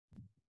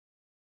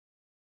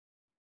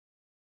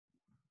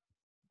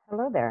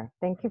Hello there.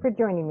 Thank you for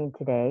joining me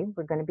today.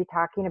 We're going to be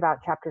talking about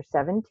Chapter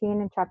 17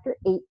 and Chapter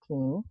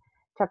 18.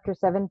 Chapter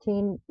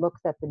 17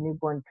 looks at the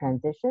newborn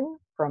transition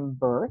from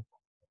birth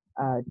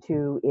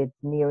to its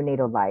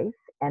neonatal life.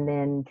 And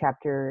then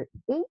Chapter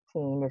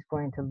 18 is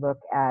going to look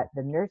at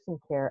the nursing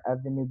care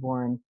of the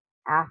newborn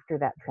after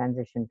that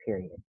transition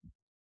period.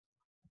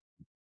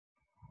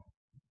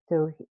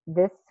 So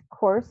this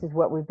course is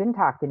what we've been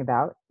talking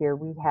about. Here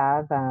we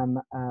have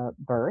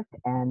birth,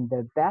 and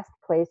the best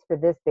place for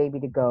this baby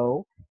to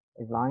go,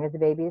 as long as the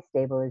baby is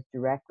stable, is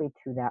directly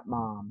to that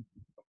mom.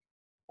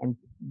 And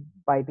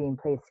by being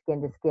placed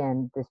skin to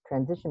skin, this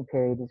transition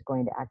period is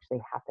going to actually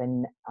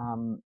happen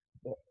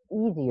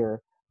easier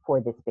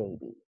for this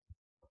baby.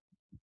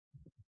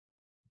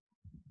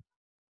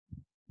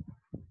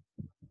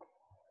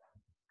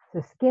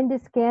 So skin to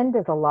skin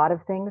does a lot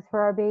of things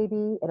for our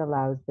baby. It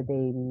allows the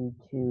baby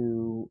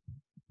to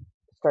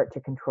start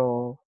to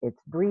control its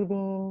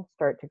breathing,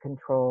 start to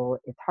control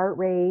its heart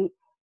rate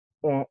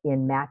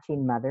in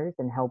matching mothers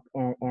and help.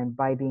 And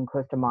by being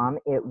close to mom,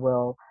 it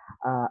will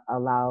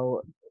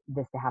allow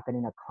this to happen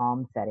in a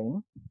calm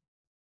setting.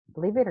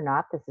 Believe it or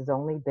not, this has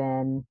only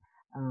been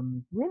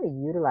really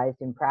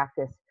utilized in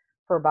practice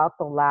for about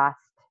the last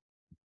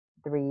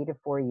 3 to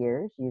 4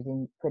 years,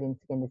 putting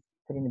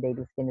the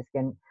baby skin to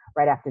skin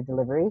right after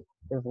delivery.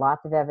 There's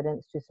lots of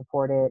evidence to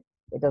support it.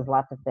 It does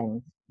lots of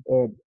things.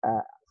 It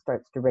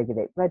starts to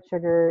regulate blood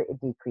sugar.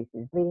 It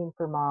decreases bleeding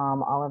for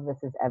mom. All of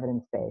this is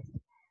evidence-based.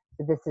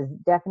 So this is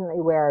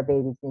definitely where our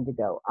babies need to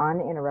go,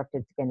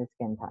 uninterrupted skin to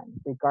skin time,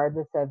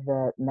 regardless of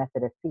the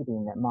method of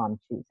feeding that mom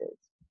chooses.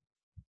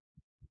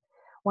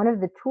 One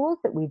of the tools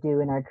that we do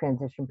in our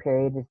transition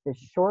period is this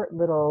short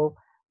little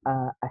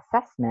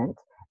assessment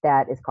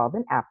that is called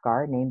an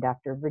APGAR, named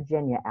after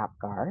Virginia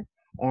Apgar.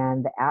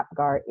 And the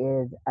APGAR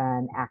is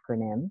an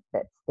acronym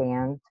that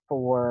stands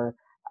for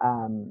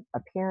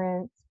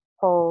appearance,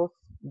 pulse,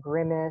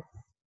 grimace,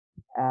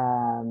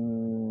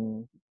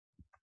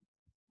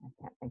 I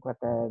can't think what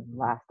the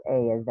last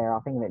A is there.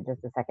 I'll think of it in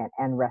just a second,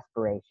 and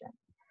respiration.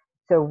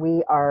 So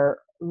we are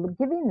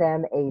giving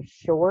them a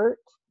short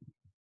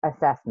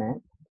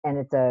assessment, and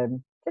it's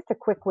just a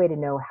quick way to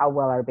know how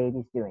well our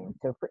baby's doing.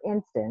 So for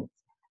instance,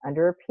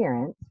 under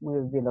appearance, we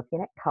would be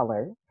looking at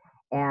color,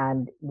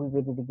 and we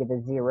would either give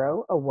a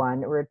 0, a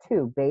 1, or a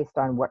 2 based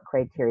on what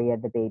criteria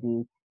the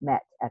baby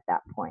met at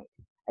that point.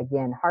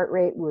 Again, heart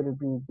rate would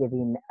be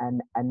giving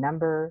a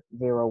number,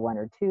 0, 1,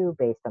 or 2,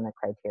 based on the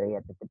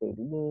criteria that the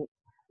baby meets.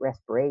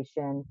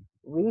 Respiration,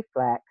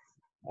 reflex,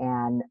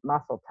 and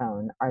muscle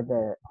tone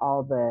are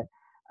all the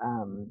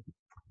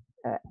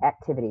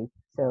activity.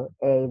 So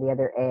the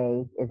other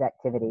A is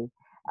activity.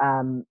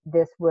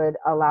 This would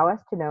allow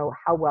us to know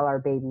how well our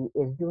baby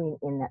is doing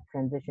in that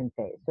transition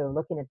phase. So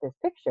looking at this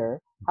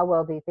picture, how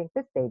well do you think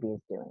this baby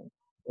is doing?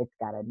 It's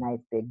got a nice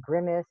big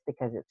grimace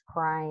because it's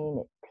crying.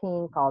 It's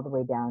pink all the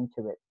way down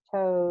to its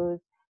toes.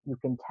 You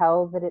can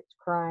tell that it's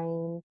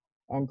crying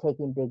and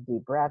taking big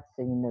deep breaths,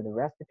 so you know the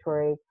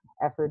respiratory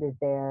effort is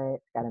there.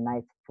 It's got a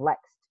nice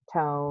flexed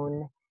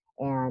tone.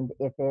 And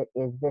if it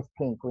is this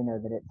pink, we know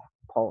that its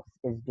pulse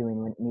is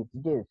doing what it needs to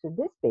do. So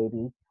this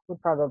baby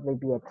would probably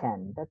be a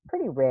 10. That's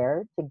pretty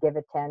rare to give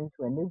a 10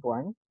 to a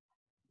newborn,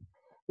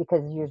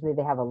 because usually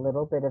they have a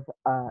little bit of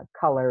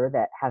color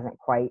that hasn't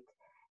quite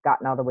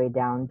gotten all the way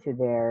down to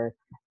their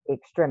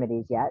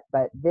extremities yet.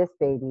 But this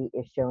baby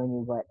is showing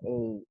you what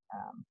a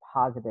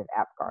positive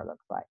APGAR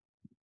looks like.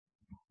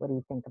 What do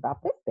you think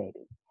about this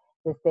baby?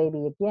 This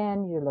baby,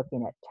 again, you're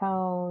looking at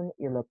tone,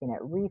 you're looking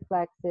at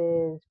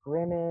reflexes,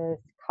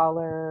 grimace,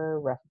 color,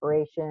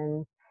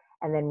 respirations.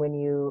 And then when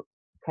you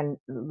can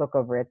look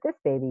over at this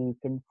baby, you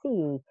can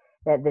see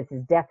that this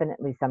is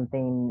definitely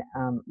something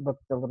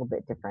looks a little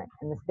bit different.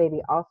 And this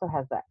baby also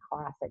has that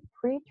classic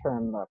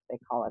preterm look. They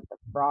call it the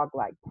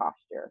frog-like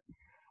posture.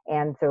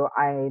 And so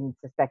I'm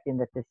suspecting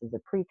that this is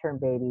a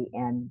preterm baby,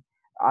 and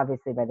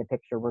obviously by the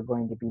picture, we're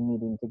going to be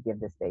needing to give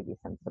this baby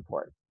some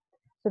support.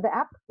 So the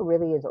app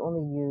really is only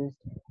used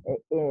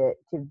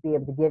to be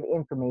able to give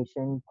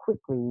information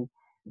quickly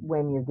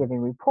when you're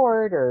giving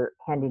report or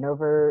handing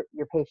over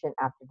your patient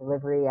after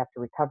delivery, after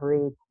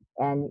recovery.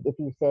 And if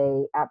you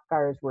say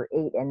APGARs were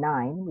 8 and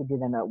 9, we do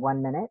them at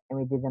 1 minute, and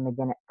we do them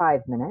again at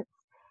 5 minutes.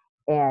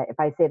 And if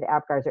I say the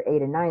APGARs are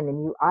 8 and 9, then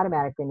you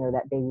automatically know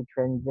that baby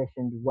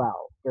transitioned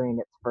well during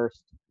its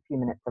first few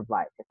minutes of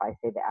life. If I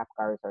say the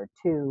APGARs are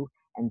 2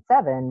 and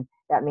 7,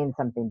 that means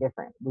something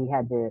different. We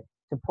had to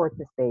support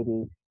this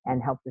baby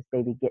and help this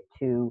baby get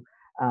to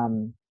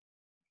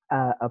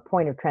a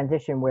point of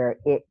transition where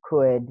it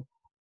could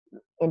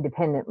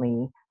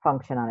independently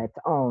function on its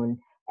own.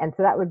 And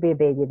so that would be a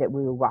baby that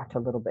we would watch a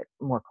little bit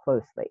more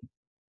closely.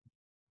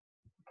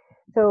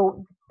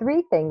 So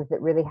 3 things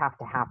that really have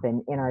to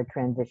happen in our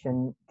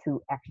transition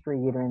to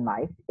extrauterine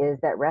life is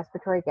that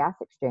respiratory gas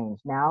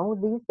exchange. Now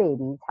these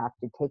babies have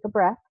to take a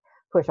breath,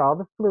 push all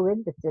the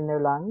fluid that's in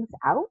their lungs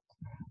out,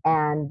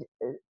 and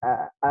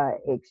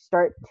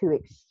start to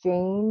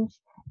exchange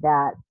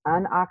that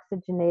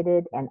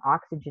unoxygenated and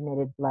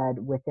oxygenated blood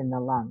within the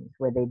lungs,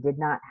 where they did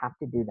not have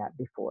to do that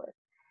before.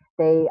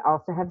 They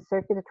also have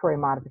circulatory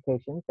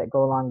modifications that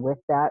go along with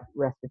that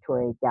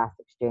respiratory gas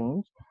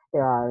exchange.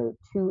 There are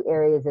two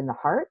areas in the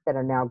heart that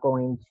are now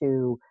going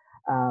to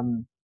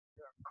um,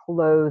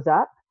 close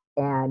up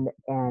and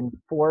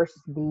force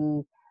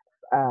the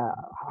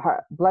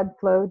blood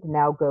flow to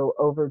now go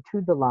over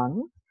to the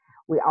lungs.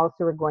 We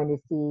also are going to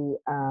see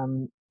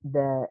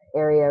the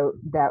area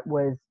that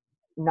was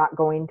not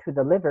going to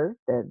the liver,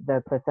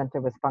 the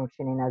placenta was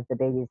functioning as the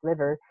baby's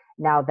liver.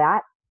 Now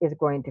that is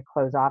going to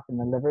close off and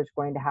the liver is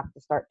going to have to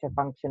start to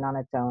function on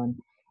its own.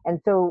 And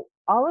so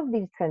all of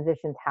these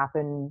transitions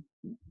happen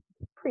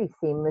pretty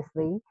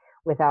seamlessly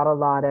without a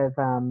lot of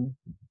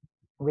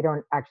we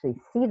don't actually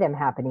see them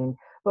happening,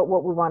 but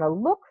what we want to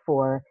look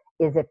for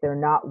is if they're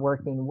not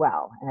working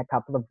well. And a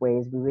couple of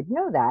ways we would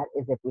know that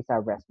is if we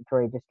saw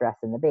respiratory distress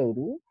in the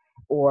baby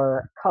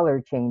or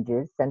color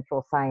changes,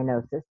 central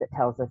cyanosis that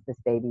tells us this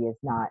baby is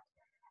not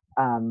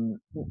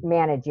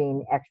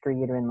managing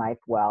extrauterine life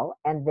well.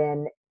 And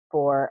then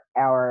for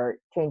our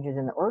changes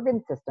in the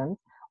organ systems,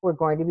 we're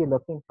going to be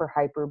looking for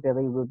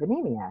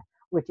hyperbilirubinemia,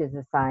 which is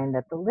a sign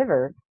that the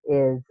liver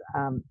is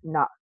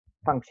not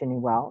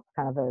functioning well. It's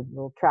kind of a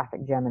little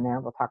traffic jam in there.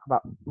 We'll talk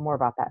about more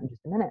about that in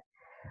just a minute.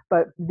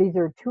 But these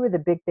are two of the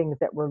big things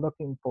that we're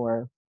looking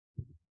for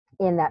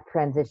in that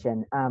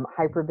transition.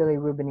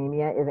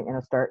 Hyperbilirubinemia isn't going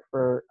to start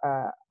for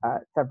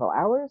several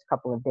hours,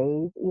 couple of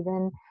days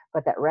even,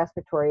 but that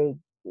respiratory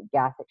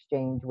gas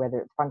exchange, whether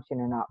it's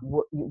functioning or not,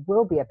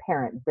 will be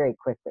apparent very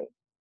quickly.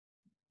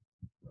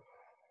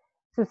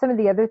 So some of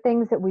the other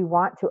things that we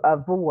want to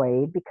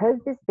avoid, because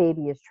this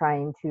baby is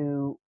trying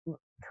to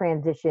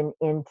transition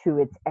into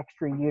its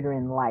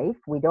extrauterine life,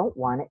 we don't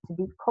want it to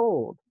be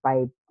cold.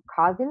 By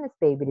causing this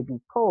baby to be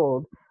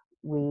cold,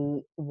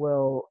 we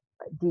will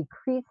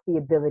decrease the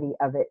ability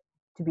of it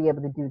to be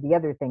able to do the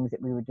other things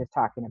that we were just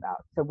talking about.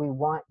 So we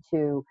want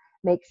to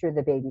make sure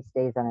the baby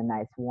stays on a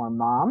nice warm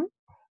mom.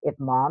 If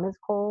mom is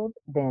cold,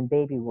 then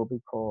baby will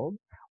be cold.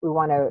 We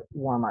want to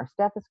warm our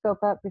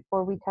stethoscope up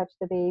before we touch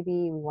the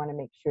baby. We want to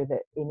make sure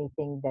that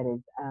anything that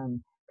is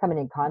coming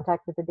in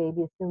contact with the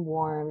baby has been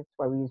warmed. That's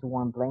why we use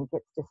warm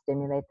blankets to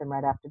stimulate them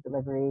right after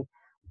delivery.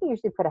 We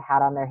usually put a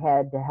hat on their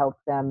head to help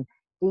them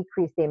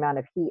decrease the amount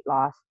of heat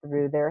loss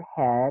through their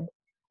head.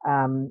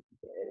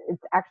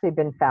 It's actually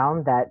been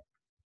found that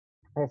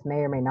this may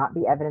or may not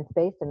be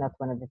evidence-based, and that's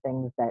one of the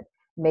things that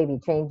may be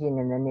changing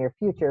in the near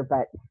future,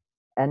 but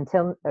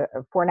until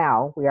for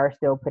now, we are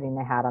still putting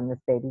the hat on this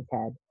baby's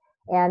head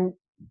and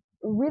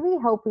really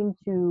helping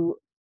to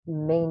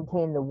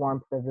maintain the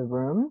warmth of the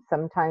room.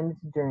 Sometimes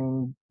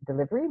during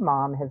delivery,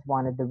 mom has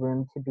wanted the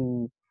room to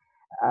be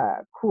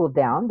cooled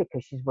down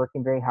because she's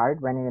working very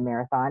hard running a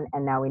marathon,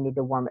 and now we need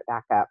to warm it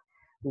back up.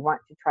 We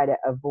want to try to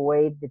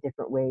avoid the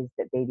different ways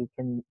that baby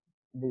can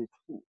lose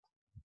heat.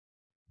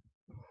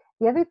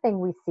 The other thing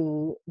we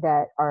see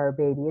that our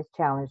baby is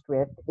challenged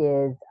with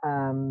is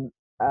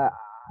uh,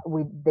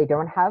 they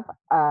don't have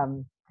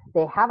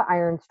they have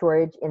iron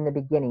storage in the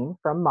beginning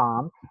from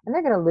mom, and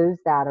they're going to lose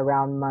that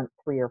around month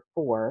 3 or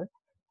 4.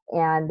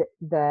 And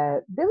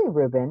the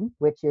bilirubin,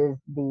 which is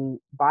the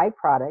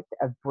byproduct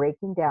of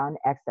breaking down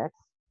excess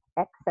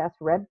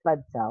red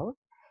blood cells,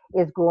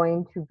 is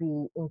going to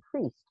be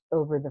increased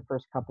over the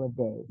first couple of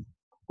days.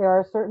 There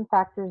are certain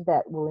factors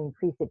that will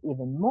increase it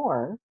even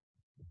more,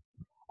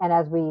 and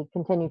as we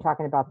continue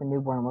talking about the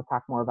newborn, we'll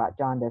talk more about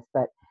jaundice,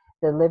 but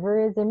the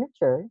liver is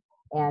immature.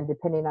 And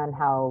depending on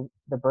how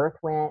the birth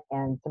went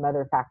and some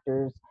other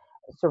factors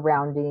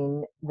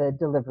surrounding the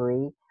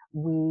delivery,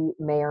 we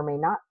may or may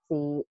not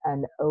see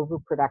an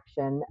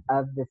overproduction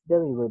of this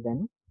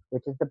bilirubin,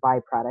 which is the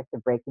byproduct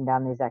of breaking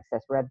down these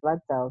excess red blood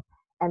cells.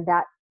 And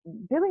that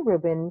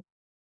bilirubin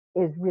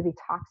is really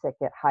toxic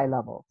at high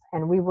levels.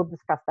 And we will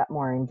discuss that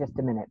more in just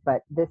a minute.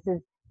 But this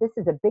is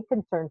a big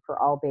concern for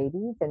all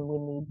babies, and we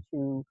need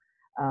to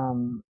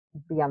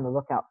be on the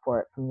lookout for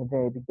it from the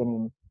very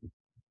beginning.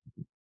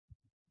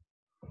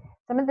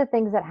 Some of the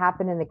things that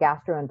happen in the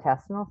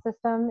gastrointestinal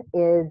system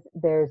is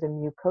there's a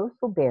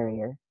mucosal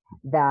barrier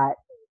that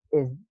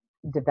is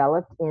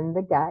developed in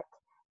the gut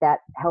that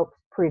helps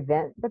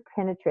prevent the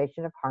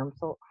penetration of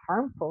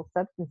harmful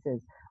substances.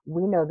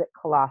 We know that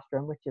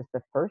colostrum, which is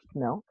the first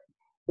milk,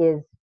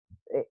 is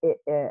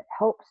it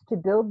helps to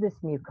build this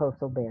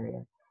mucosal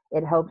barrier.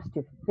 It helps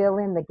to fill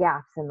in the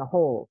gaps and the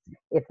holes,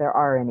 if there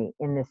are any,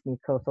 in this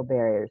mucosal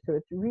barrier. So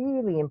it's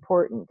really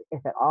important,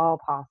 if at all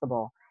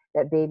possible,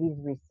 that babies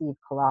receive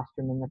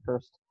colostrum in the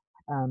first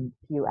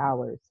few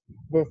hours.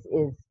 This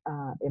is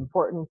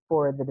important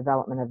for the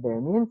development of their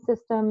immune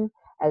system,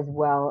 as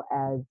well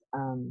as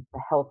the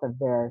health of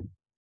their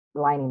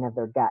lining of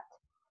their gut.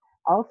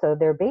 Also,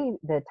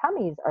 the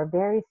tummies are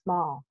very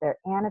small. They're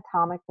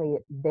anatomically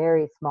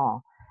very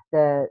small.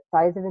 The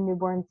size of a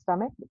newborn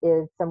stomach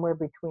is somewhere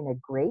between a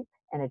grape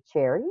and a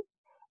cherry.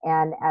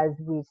 And as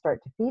we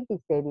start to feed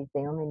these babies,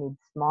 they only need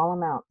small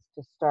amounts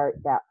to start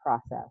that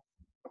process.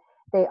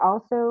 They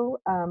also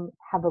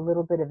have a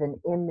little bit of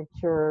an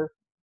immature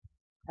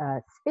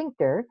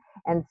sphincter,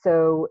 and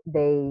so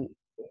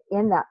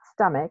in that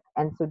stomach,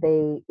 and so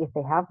if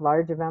they have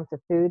large amounts of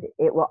food,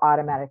 it will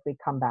automatically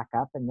come back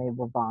up and they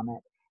will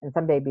vomit. And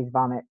some babies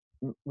vomit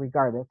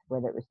regardless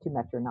whether it was too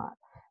much or not.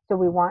 So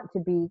we want to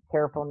be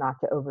careful not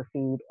to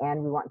overfeed,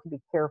 and we want to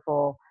be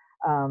careful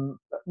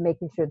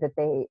making sure that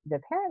the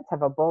parents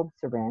have a bulb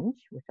syringe,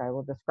 which I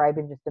will describe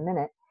in just a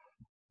minute,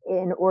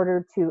 in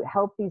order to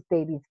help these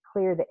babies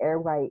clear the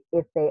airway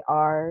if they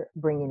are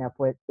bringing up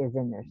what is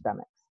in their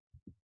stomachs.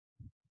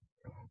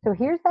 So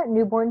here's that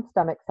newborn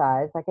stomach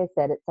size. Like I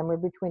said, it's somewhere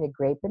between a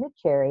grape and a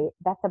cherry.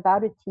 That's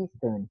about a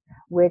teaspoon,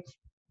 which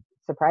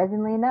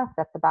surprisingly enough,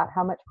 that's about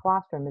how much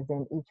colostrum is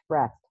in each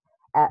breast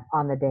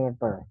on the day of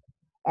birth.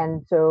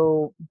 And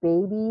so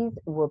babies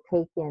will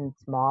take in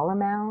small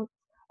amounts,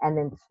 and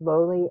then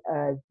slowly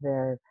as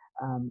their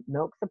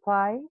milk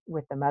supply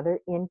with the mother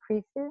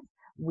increases,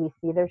 we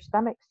see their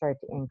stomach start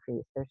to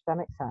increase, their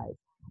stomach size.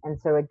 And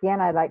so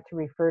again, I like to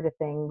refer to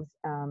things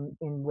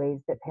in ways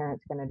that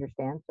parents can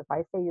understand. So if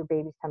I say your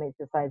baby's tummy is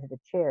the size of a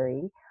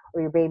cherry,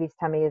 or your baby's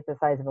tummy is the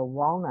size of a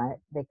walnut,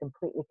 they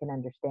completely can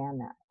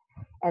understand that.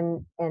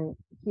 And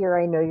here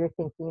I know you're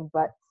thinking,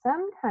 but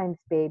sometimes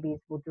babies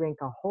will drink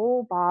a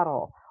whole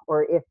bottle,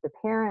 or if the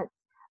parents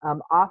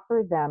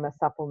offer them a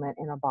supplement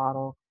in a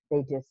bottle,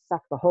 they just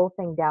suck the whole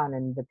thing down,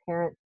 and the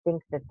parents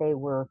think that they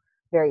were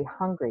very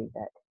hungry,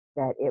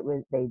 that it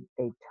was they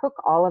took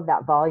all of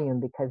that volume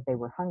because they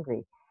were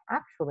hungry.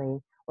 Actually,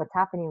 what's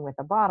happening with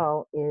a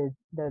bottle is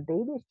the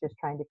baby's just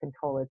trying to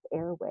control its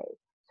airway.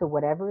 So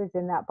whatever is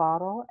in that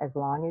bottle, as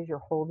long as you're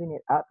holding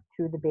it up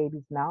to the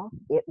baby's mouth,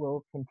 it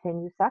will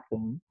continue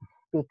sucking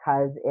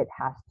because it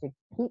has to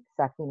keep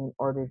sucking in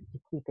order to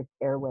keep its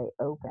airway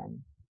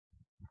open.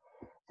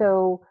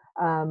 So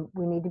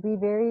we need to be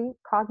very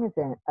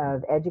cognizant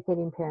of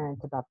educating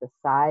parents about the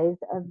size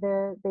of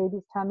their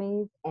baby's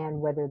tummies and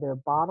whether they're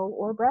bottle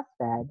or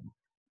breastfed,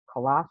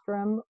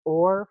 colostrum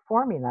or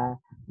formula.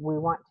 We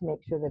want to make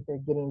sure that they're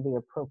getting the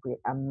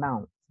appropriate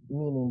amounts,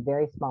 meaning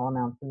very small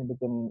amounts in the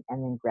beginning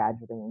and then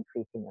gradually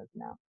increasing those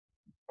amounts.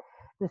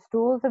 The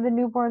stools of a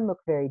newborn look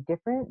very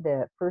different.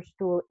 The first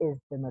stool is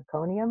the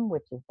meconium,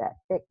 which is that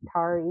thick,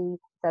 tarry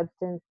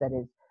substance that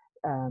is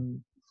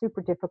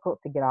super difficult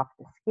to get off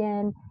the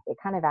skin. It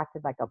kind of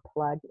acted like a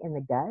plug in the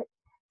gut.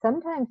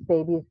 Sometimes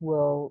babies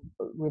will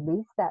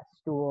release that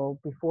stool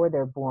before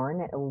they're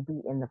born. It will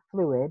be in the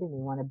fluid, and we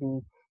want to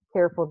be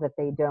careful that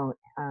they don't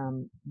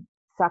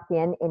suck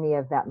in any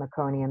of that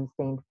meconium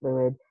stained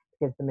fluid,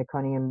 because the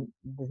meconium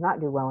does not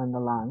do well in the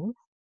lungs.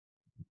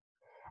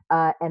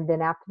 And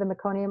then after the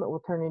meconium, it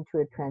will turn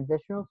into a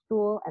transitional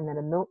stool and then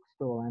a milk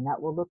stool. And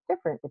that will look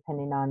different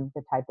depending on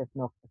the type of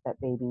milk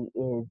that baby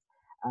is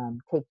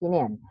taking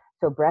in.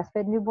 So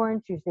breastfed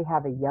newborns usually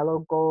have a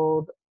yellow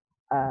gold,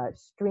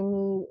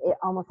 stringy, it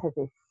almost has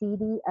a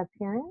seedy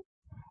appearance.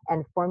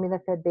 And formula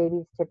fed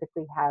babies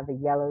typically have a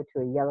yellow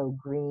to a yellow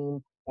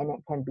green, and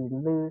it can be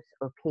loose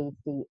or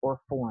pasty or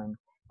formed,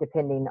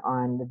 depending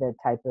on the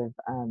type of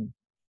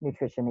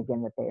nutrition,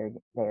 again, that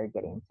they are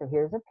getting. So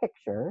here's a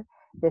picture.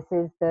 This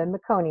is the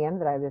meconium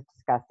that I was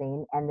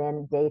discussing, and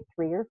then day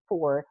 3 or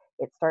 4,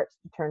 it starts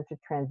to turn to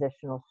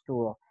transitional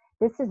stool.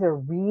 This is a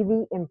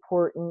really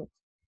important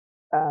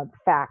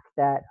fact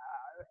that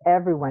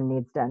everyone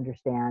needs to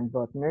understand,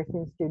 both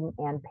nursing student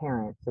and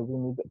parents. So we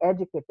need to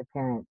educate the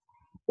parents.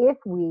 If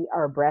we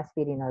are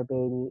breastfeeding our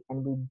baby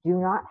and we do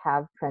not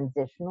have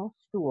transitional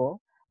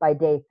stool by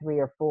day 3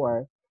 or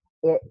 4,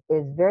 it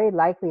is very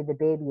likely the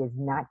baby is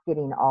not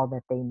getting all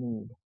that they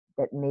need,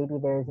 that maybe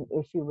there's an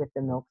issue with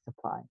the milk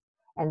supply.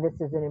 And this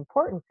is an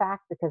important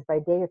fact because by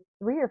day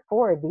 3 or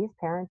 4, these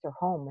parents are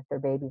home with their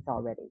babies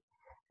already.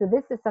 So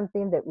this is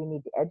something that we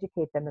need to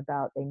educate them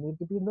about. They need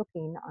to be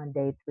looking on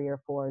day 3 or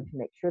 4 to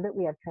make sure that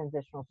we have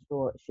transitional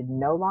stool. It should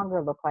no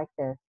longer look like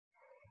this.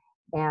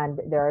 And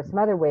there are some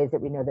other ways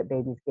that we know that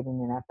baby's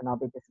getting enough, and I'll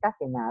be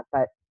discussing that.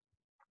 But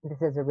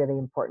this is a really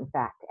important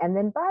fact. And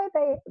then by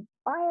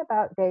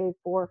about day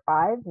 4 or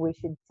 5, we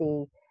should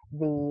see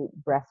the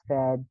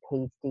breastfed,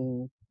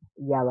 pasty,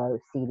 yellow,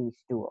 seedy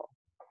stool.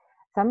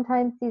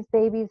 Sometimes these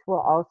babies will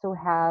also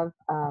have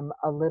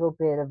a little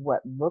bit of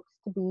what looks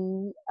to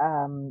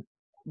be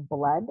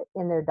blood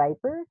in their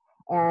diaper,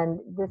 and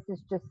this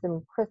is just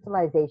some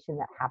crystallization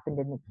that happened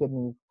in the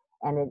kidneys,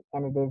 and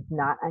it is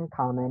not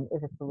uncommon.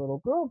 If it's a little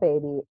girl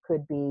baby, it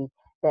could be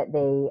that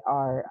they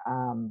are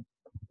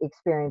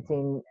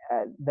experiencing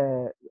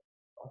the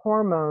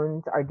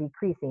hormones are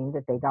decreasing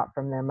that they got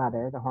from their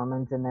mother. The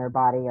hormones in their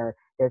body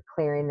they're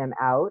clearing them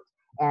out,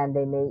 and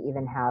they may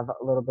even have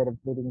a little bit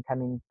of bleeding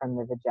coming from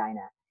the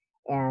vagina,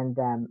 and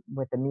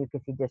with a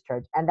mucousy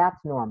discharge, and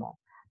that's normal.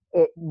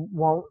 It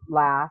won't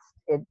last.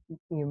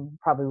 You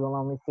probably will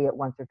only see it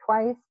once or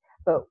twice,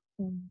 but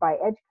by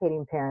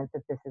educating parents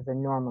that this is a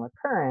normal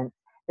occurrence,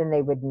 then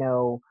they would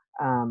know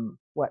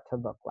what to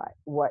look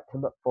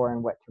for,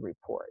 and what to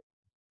report.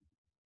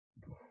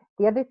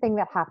 The other thing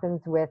that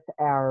happens with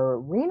our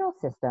renal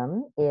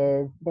system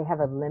is they have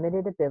a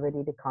limited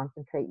ability to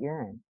concentrate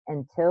urine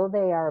until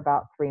they are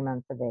about 3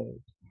 months of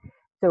age.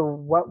 So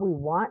what we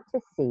want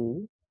to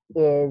see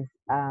is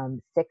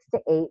 6 to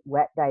 8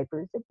 wet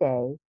diapers a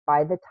day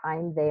by the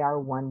time they are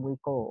 1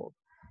 week old.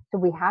 So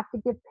we have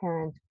to give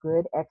parents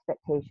good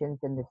expectations,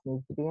 and this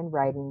needs to be in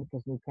writing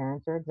because new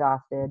parents are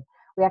exhausted.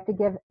 We have to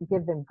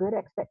give them good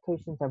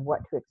expectations of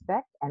what to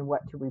expect and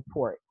what to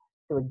report.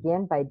 So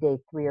again, by day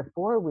 3 or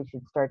 4, we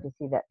should start to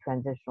see that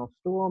transitional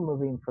stool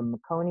moving from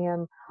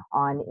meconium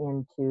on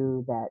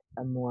into that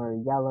more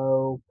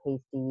yellow,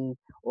 pasty,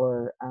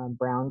 or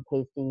brown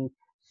pasty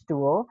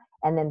stool.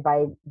 And then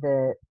by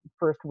the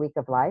first week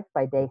of life,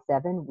 by day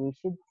 7, we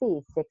should see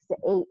 6 to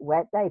 8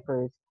 wet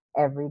diapers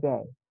every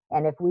day.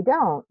 And if we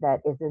don't,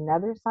 that is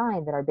another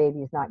sign that our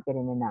baby is not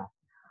getting enough.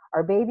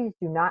 Our babies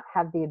do not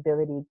have the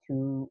ability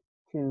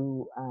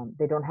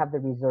they don't have the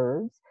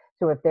reserves.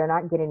 So if they're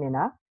not getting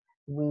enough,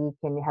 we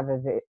can have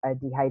a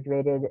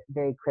dehydrated,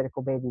 very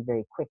critical baby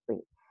very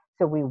quickly.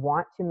 So we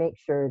want to make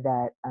sure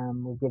that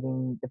we're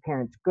giving the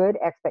parents good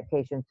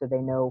expectations so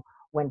they know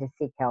when to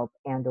seek help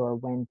and or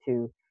when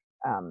to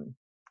um,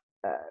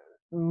 uh,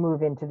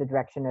 move into the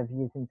direction of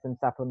using some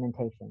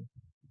supplementation.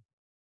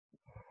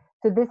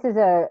 So this is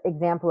an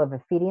example of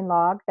a feeding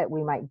log that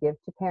we might give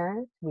to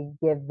parents. We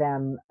give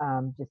them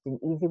just an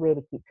easy way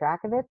to keep track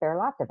of it. There are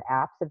lots of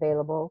apps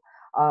available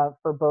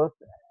for both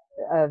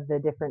of the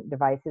different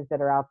devices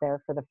that are out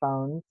there for the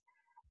phones.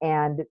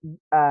 And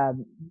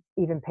um,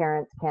 even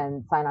parents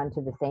can sign on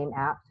to the same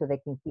app so they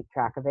can keep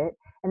track of it.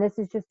 And this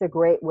is just a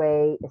great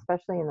way,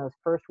 especially in those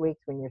first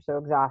weeks when you're so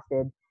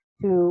exhausted,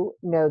 to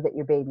know that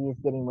your baby is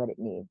getting what it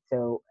needs.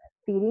 So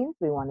feedings,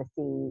 we want to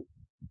see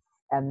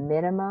a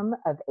minimum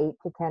of 8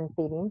 to 10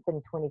 feedings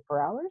in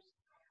 24 hours.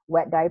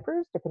 Wet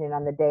diapers, depending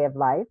on the day of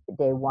life.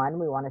 Day 1,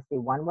 we want to see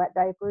 1 wet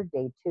diaper.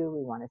 Day 2,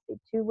 we want to see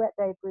 2 wet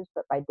diapers.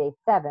 But by day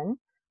 7,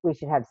 we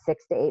should have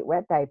 6 to 8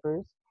 wet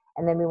diapers.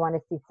 And then we want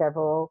to see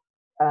several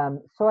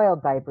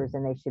soiled diapers,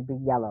 and they should be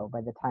yellow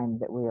by the time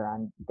that we are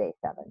on day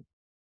 7.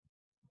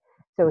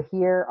 So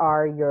here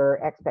are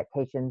your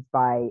expectations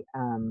by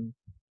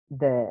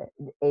the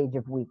age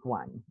of week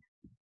 1.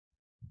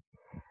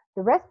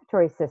 The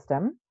respiratory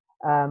system,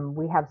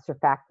 we have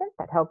surfactant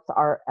that helps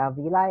our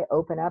alveoli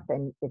open up,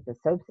 and it's a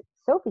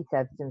soapy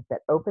substance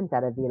that opens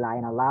that alveoli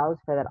and allows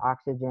for that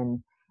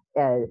oxygen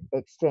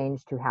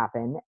exchange to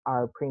happen.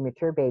 Our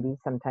premature babies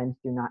sometimes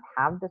do not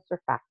have the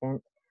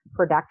surfactant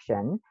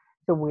production,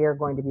 so we are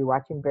going to be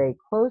watching very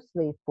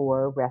closely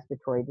for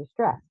respiratory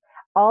distress.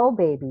 All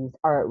babies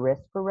are at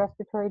risk for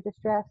respiratory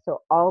distress,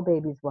 so all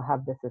babies will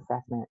have this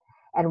assessment.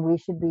 And we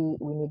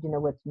need to know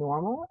what's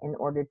normal in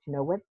order to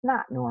know what's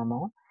not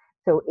normal.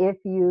 So if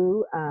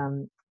you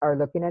are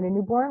looking at a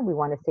newborn, we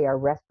want to say our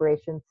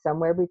respiration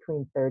somewhere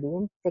between 30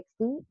 and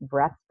 60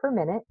 breaths per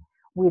minute.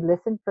 We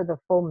listen for the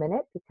full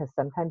minute because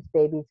sometimes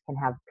babies can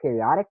have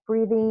periodic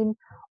breathing,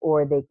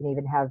 or they can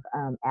even have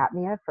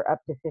apnea for up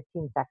to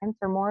 15 seconds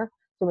or more.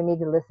 So we need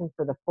to listen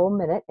for the full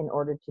minute in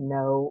order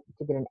to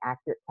get an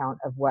accurate count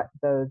of what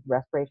those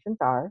respirations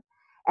are.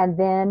 And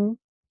then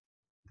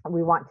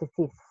we want to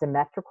see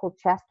symmetrical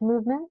chest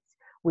movements.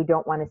 We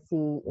don't want to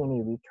see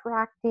any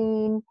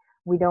retracting.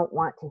 We don't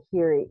want to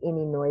hear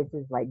any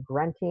noises like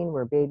grunting,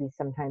 where babies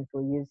sometimes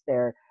will use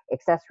their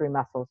accessory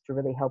muscles to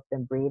really help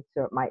them breathe.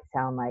 So it might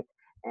sound like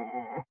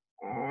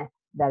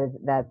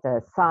that's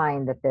a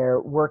sign that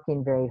they're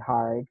working very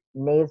hard.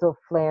 Nasal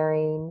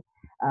flaring,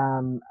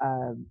 um,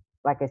 uh,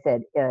 like I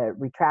said,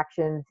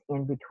 retractions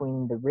in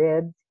between the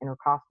ribs,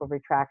 intercostal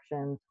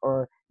retractions,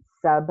 or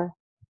subcostal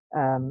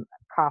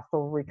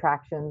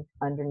retractions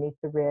underneath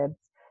the ribs.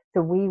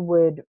 So we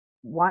would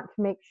want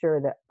to make sure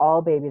that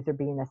all babies are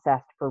being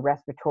assessed for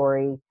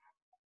respiratory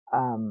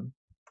um,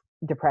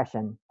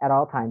 depression at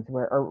all times,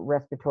 or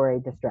respiratory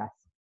distress.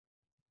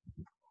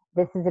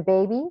 This is a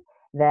baby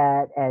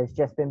that has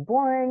just been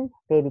born.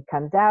 Baby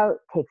comes out,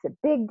 takes a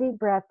big deep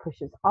breath,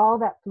 pushes all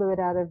that fluid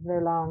out of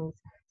their lungs,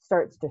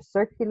 starts to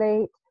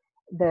circulate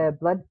the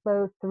blood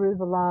flow through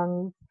the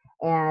lungs,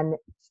 and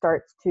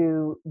starts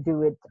to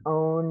do its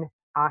own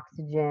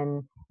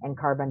oxygen and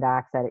carbon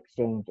dioxide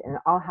exchange. And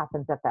it all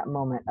happens at that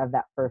moment of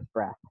that first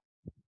breath.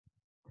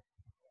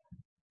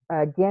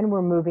 Again,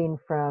 we're moving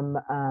from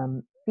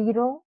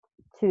fetal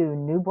to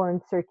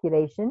newborn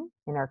circulation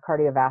in our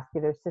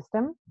cardiovascular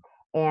system.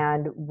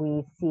 And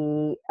we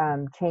see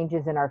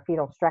changes in our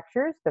fetal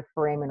structures. The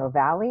foramen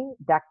ovale,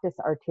 ductus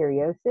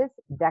arteriosus,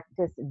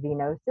 ductus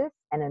venosus,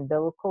 and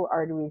umbilical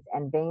arteries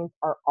and veins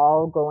are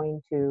all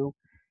going to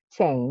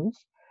change.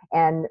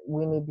 And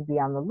we need to be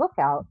on the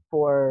lookout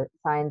for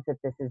signs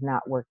that this is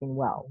not working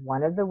well.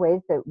 One of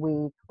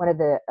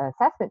the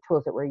assessment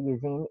tools that we're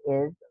using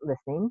is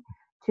listening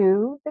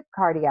to the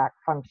cardiac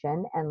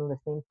function and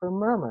listening for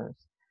murmurs.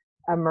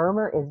 A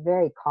murmur is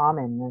very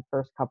common in the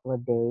first couple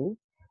of days,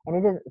 and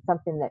it isn't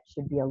something that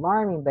should be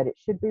alarming, but it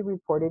should be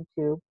reported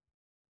to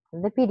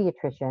the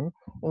pediatrician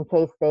in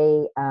case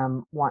they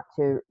want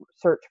to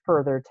search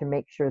further to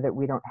make sure that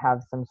we don't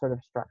have some sort of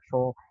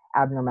structural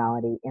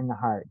abnormality in the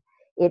heart.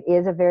 It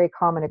is a very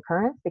common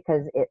occurrence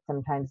because it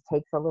sometimes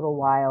takes a little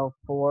while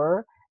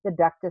for the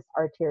ductus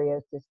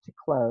arteriosus to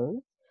close.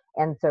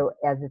 And so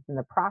as it's in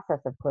the process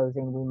of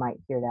closing, we might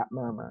hear that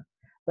murmur.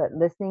 but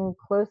listening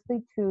closely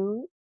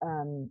to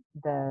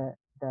the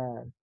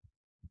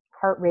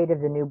heart rate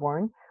of the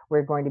newborn.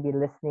 We're going to be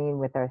listening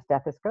with our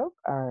stethoscope.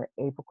 Our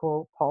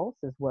apical pulse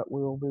is what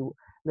we will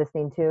be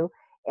listening to,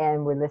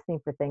 and we're listening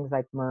for things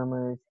like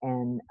murmurs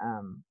and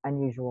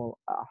unusual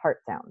heart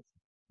sounds.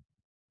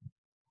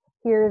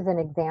 Here's an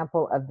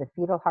example of the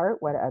fetal heart,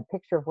 what a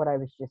picture of what I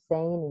was just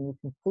saying, and you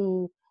can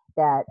see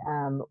that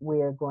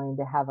we're going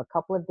to have a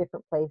couple of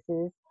different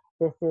places.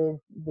 This is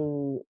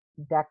the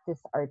ductus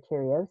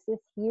arteriosus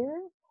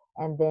here,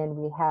 and then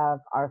we have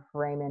our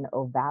foramen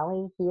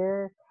ovale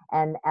here,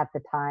 and at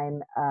the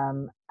time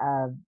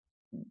of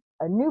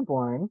a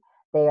newborn,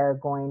 they are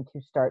going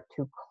to start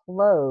to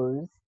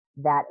close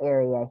that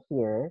area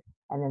here,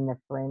 and then the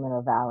foramen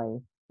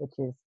ovale, which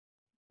is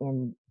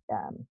in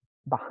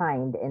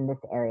behind in this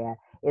area,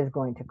 is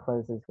going to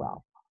close as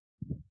well.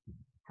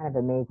 Kind of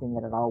amazing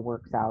that it all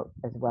works out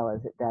as well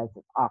as it does,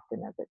 as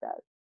often as it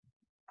does.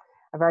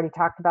 I've already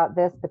talked about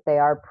this, but they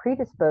are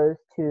predisposed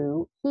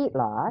to heat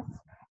loss,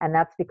 and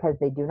that's because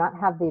they do not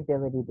have the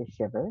ability to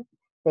shiver.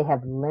 They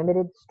have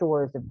limited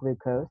stores of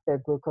glucose. Their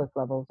glucose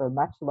levels are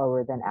much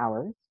lower than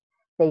ours.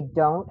 They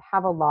don't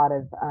have a lot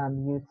of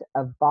use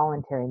of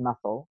voluntary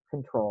muscle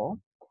control,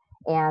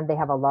 and they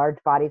have a large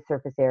body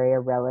surface area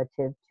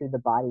relative to the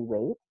body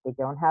weight. They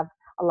don't have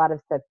a lot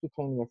of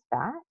subcutaneous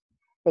fat.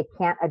 They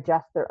can't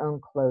adjust their own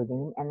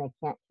clothing, and they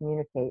can't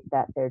communicate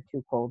that they're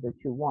too cold or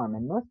too warm.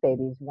 And most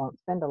babies won't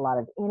spend a lot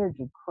of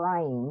energy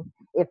crying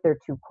if they're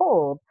too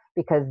cold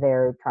because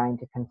they're trying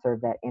to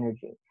conserve that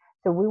energy.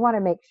 So we want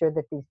to make sure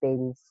that these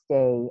babies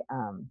stay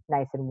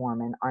nice and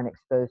warm and aren't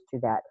exposed to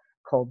that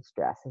cold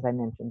stress, as I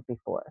mentioned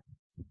before.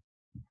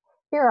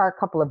 Here are a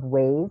couple of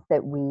ways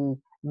that we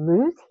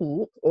lose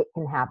heat. It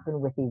can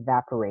happen with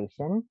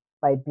evaporation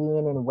by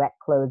being in wet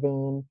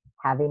clothing,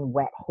 having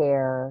wet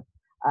hair,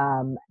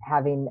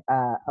 having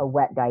a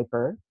wet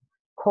diaper,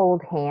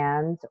 cold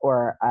hands,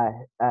 or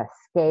a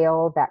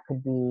scale that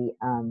could be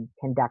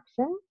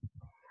conduction.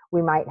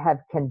 We might have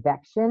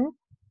convection,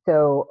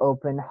 so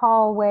open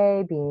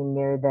hallway, being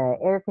near the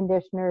air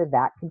conditioner,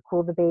 that could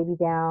cool the baby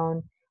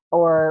down,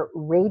 or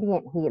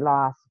radiant heat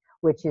loss,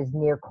 which is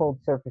near cold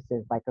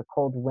surfaces like a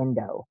cold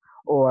window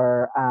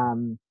or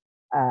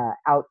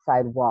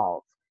outside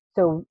walls.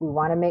 So we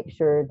want to make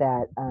sure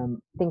that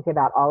think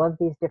about all of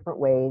these different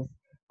ways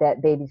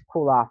that babies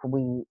cool off.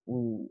 We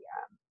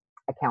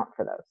account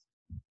for those.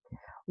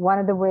 One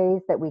of the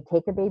ways that we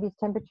take a baby's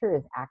temperature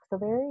is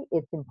axillary.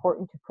 It's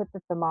important to put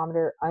the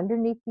thermometer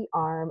underneath the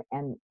arm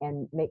and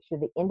make sure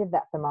the end of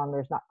that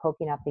thermometer is not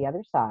poking out the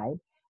other side.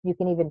 You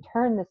can even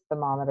turn this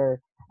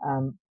thermometer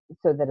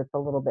so that it's a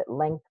little bit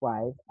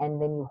lengthwise,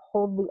 and then you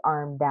hold the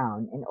arm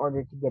down in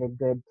order to get a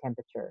good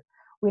temperature.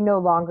 We no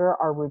longer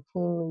are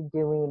routinely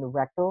doing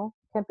rectal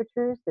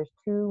temperatures. There's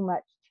too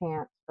much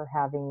chance for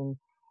having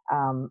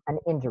an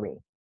injury.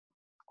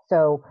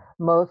 So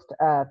most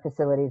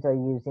facilities are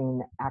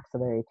using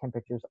axillary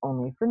temperatures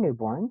only for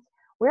newborns.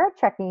 We are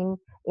checking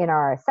in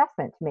our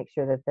assessment to make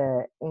sure that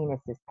the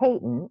anus is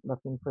patent,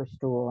 looking for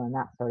stool and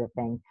that sort of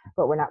thing,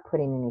 but we're not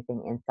putting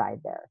anything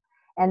inside there.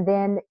 And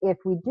then if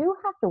we do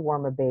have to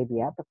warm a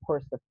baby up, of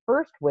course, the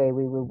first way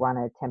we would want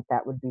to attempt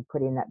that would be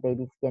putting that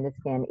baby skin to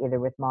skin, either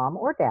with mom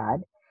or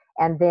dad.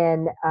 And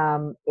then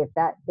if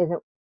that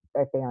isn't,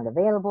 if they aren't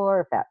available,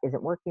 or if that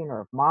isn't working,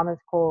 or if mom is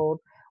cold,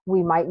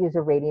 we might use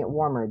a radiant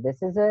warmer.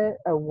 This is a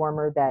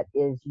warmer that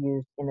is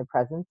used in the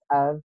presence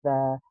of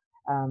the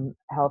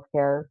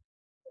healthcare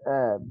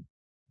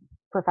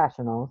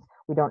professionals.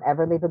 We don't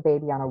ever leave a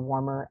baby on a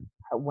warmer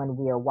when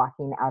we are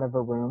walking out of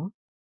a room.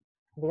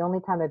 The only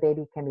time a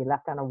baby can be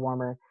left on a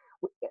warmer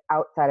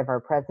outside of our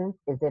presence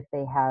is if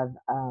they have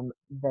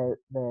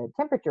the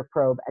temperature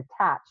probe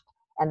attached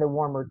and the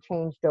warmer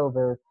changed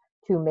over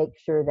to make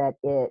sure that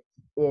it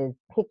is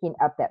picking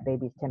up that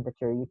baby's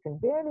temperature. You can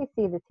barely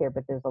see this here,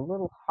 but there's a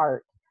little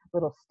heart,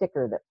 little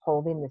sticker that's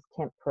holding this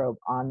temp probe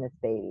on this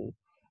baby.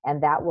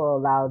 And that will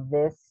allow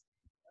this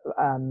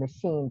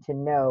machine to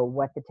know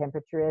what the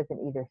temperature is and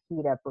either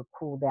heat up or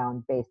cool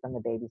down based on the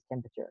baby's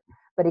temperature.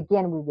 But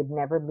again, we would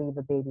never leave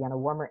a baby on a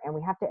warmer, and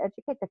we have to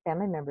educate the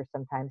family members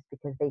sometimes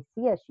because they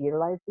see us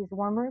utilize these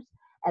warmers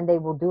and they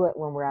will do it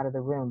when we're out of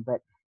the room.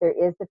 But there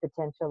is the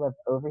potential of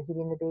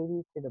overheating the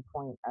baby to the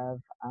point of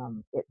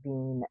it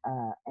being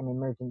an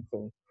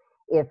emergency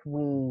if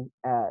we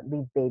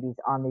leave babies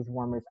on these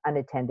warmers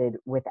unattended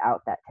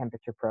without that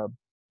temperature probe.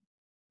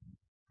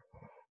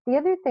 The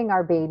other thing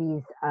our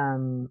babies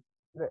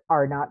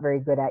are not very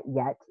good at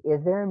yet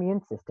is their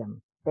immune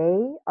system.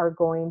 They are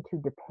going to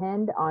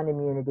depend on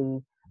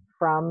immunity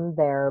from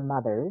their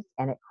mothers,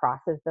 and it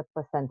crosses the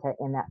placenta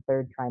in that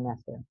third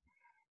trimester.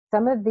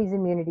 Some of these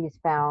immunities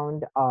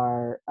found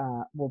are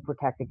will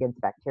protect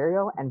against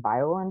bacterial and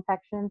viral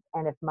infections,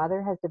 and if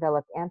mother has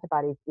developed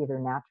antibodies either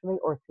naturally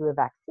or through a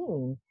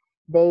vaccine,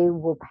 they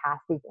will pass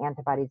these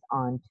antibodies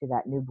on to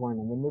that newborn,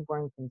 and the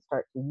newborn can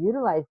start to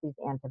utilize these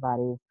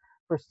antibodies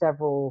for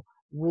several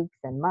weeks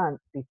and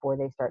months before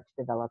they start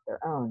to develop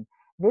their own.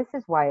 This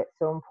is why it's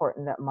so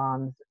important that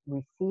moms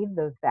receive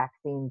those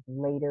vaccines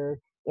later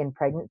in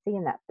pregnancy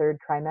in that third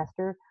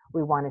trimester.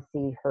 We want to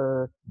see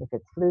her, if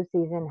it's flu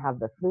season, have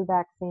the flu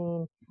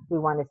vaccine. We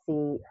want to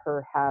see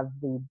her have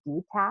the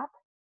DTaP,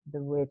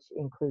 which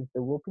includes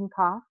the whooping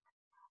cough,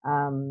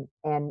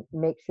 and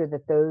make sure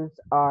that those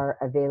are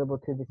available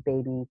to this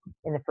baby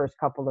in the first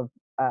couple of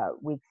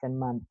weeks and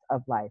months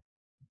of life.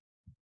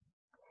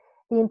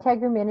 The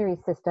integumentary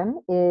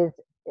system is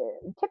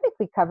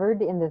typically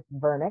covered in this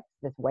vernix,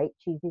 this white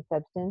cheesy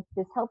substance.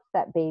 This helps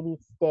that baby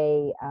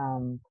stay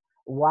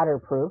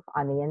waterproof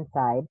on the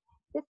inside.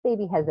 This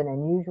baby has an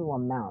unusual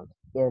amount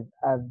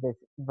of this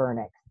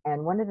vernix.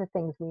 And one of the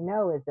things we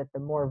know is that the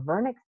more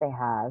vernix they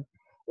have,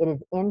 it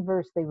is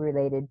inversely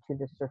related to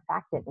the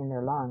surfactant in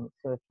their lungs.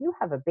 So if you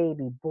have a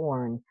baby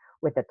born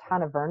with a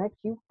ton of vernix,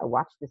 you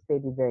watch this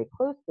baby very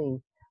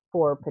closely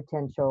for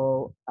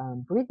potential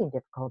breathing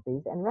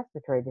difficulties and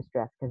respiratory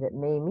distress, because it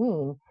may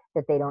mean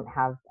that they don't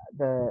have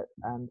the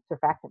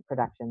surfactant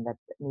production that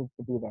needs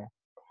to be there.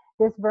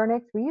 This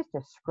vernix, we used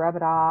to scrub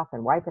it off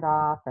and wipe it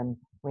off, and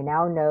we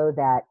now know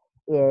that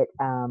it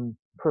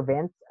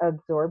prevents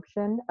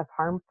absorption of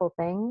harmful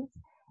things.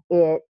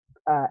 It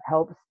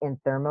helps in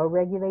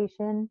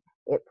thermoregulation.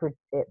 It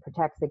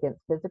protects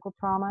against physical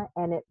trauma,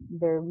 and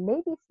there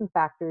may be some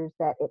factors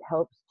that it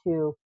helps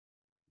to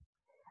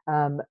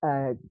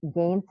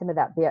gain some of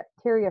that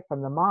bacteria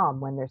from the mom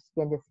when they're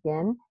skin to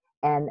skin,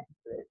 and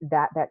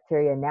that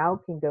bacteria now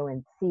can go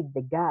and seed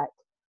the gut,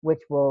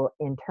 which will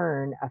in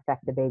turn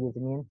affect the baby's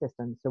immune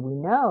system. So we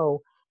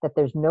know that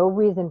there's no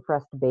reason for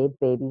us to bathe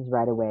babies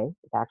right away.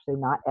 It's actually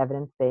not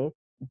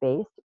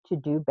evidence-based to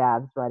do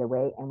baths right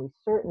away, and we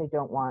certainly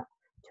don't want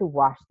to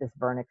wash this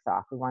vernix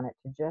off. We want it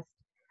to just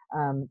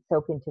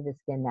soak into the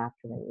skin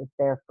naturally. It's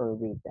there for a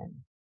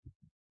reason.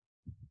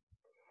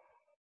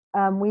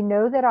 We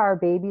know that our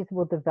babies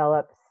will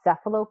develop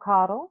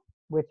cephalocaudal,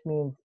 which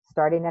means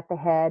starting at the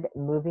head,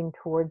 moving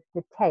towards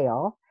the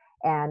tail,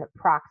 and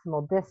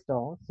proximal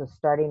distal, so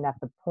starting at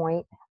the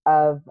point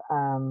of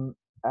a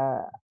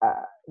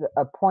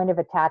point of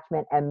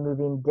attachment and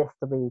moving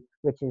distally,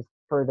 which is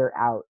further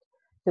out.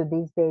 So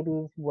these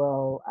babies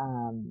will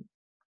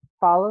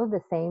follow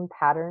the same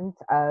patterns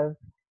of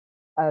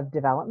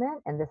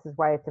development, and this is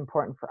why it's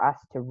important for us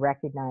to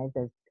recognize,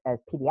 as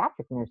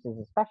pediatric nurses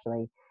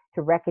especially,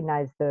 to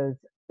recognize those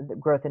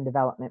growth and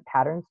development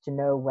patterns to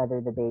know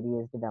whether the baby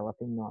is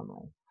developing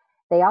normally.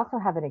 They also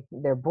have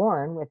they're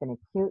born with an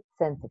acute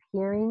sense of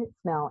hearing,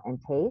 smell,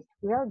 and taste.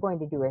 We are going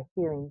to do a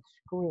hearing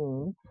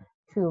screen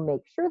to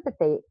make sure that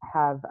they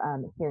have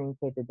hearing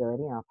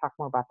capability, and I'll talk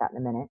more about that in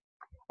a minute.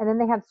 And then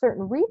they have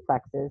certain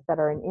reflexes that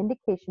are an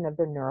indication of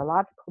their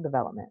neurological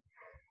development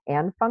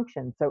and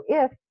function. So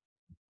if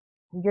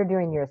you're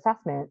doing your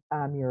assessment,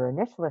 your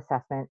initial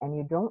assessment, and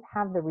you don't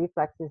have the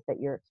reflexes that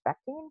you're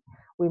expecting,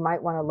 we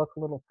might want to look a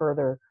little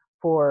further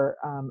for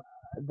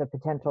the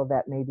potential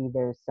that maybe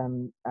there's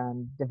some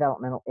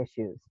developmental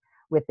issues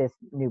with this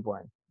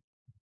newborn.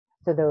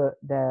 So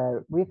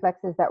the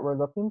reflexes that we're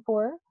looking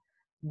for,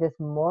 this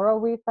moral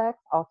reflex,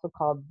 also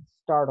called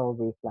startle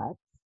reflex.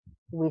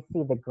 We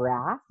see the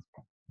grasp,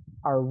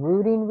 our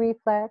rooting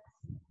reflex,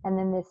 and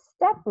then this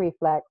step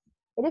reflex.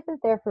 It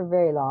isn't there for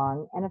very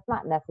long, and it's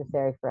not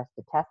necessary for us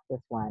to test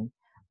this one.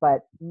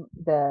 But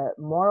the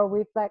moral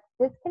reflex,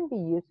 this can be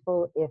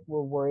useful if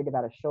we're worried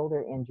about a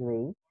shoulder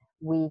injury.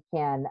 We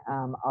can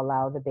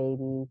allow the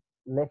baby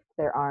lift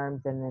their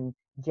arms and then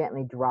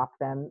gently drop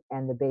them,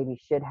 and the baby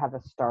should have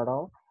a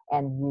startle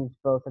and use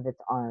both of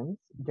its arms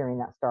during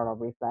that startle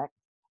reflex.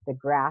 The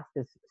grasp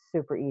is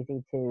super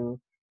easy to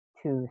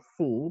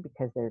see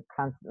because they're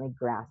constantly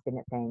grasping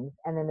at things.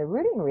 And then the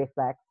rooting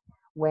reflex,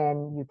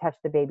 when you touch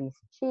the baby's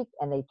cheek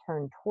and they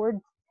turn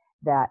towards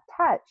that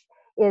touch,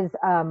 is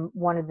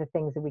one of the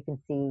things that we can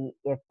see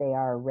if they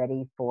are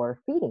ready for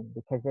feeding,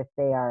 because if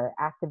they are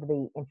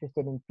actively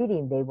interested in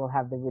feeding, they will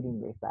have the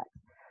rooting reflex.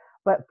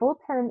 But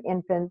full-term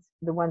infants,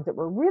 the ones that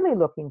we're really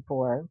looking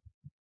for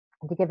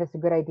to give us a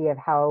good idea of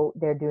how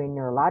they're doing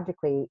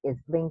neurologically, is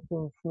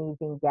blinking,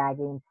 sneezing,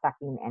 gagging,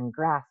 sucking, and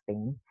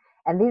grasping.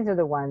 And these are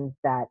the ones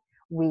that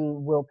we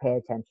will pay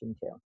attention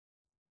to.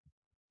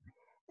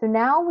 So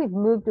now we've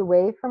moved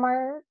away from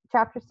our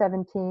chapter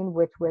 17,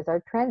 which was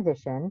our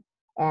transition,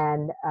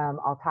 and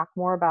I'll talk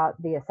more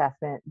about the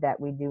assessment that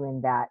we do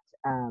in that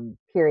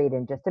period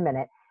in just a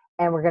minute,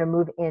 and we're going to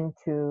move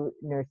into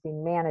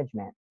nursing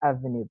management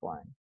of the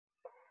newborn.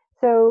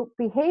 So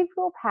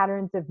behavioral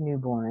patterns of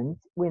newborns,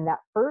 when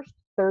that first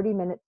 30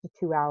 minutes to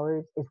 2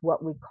 hours is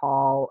what we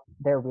call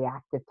their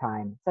reactive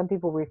time. Some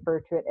people refer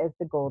to it as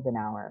the golden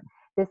hour.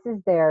 This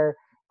is their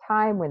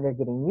time when they're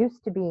getting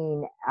used to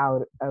being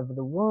out of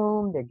the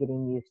womb, they're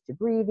getting used to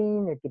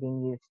breathing, they're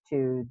getting used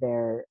to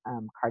their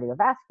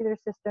cardiovascular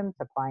system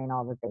supplying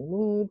all that they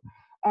need,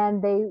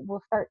 and they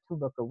will start to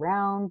look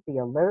around, be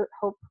alert,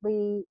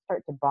 hopefully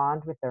start to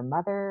bond with their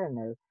mother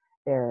and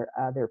their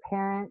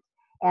parent,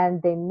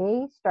 and they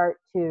may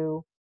start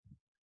to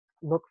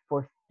look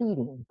for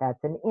feeding.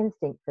 That's an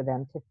instinct for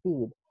them to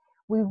feed.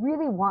 we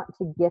really want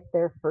to get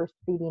their first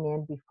feeding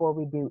in before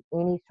we do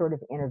any sort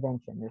of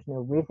intervention. There's no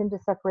reason to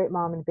separate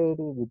mom and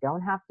baby. We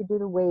don't have to do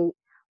the weight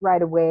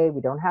right away. We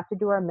don't have to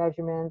do our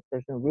measurements.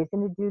 There's no reason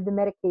to do the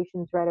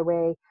medications right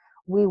away.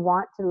 We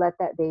want to let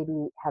that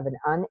baby have an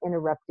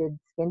uninterrupted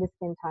skin to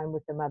skin time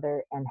with the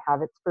mother and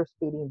have its first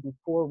feeding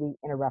before we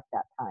interrupt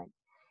that time.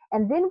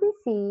 And then we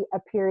see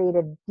a period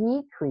of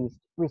decreased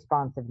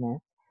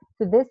responsiveness.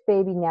 So this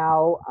baby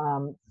now,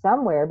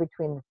 somewhere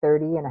between the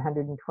 30 and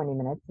 120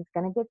 minutes, is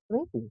going to get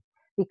sleepy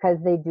because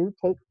they do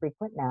take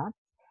frequent naps,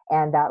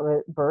 and that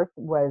birth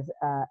was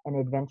an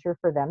adventure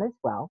for them as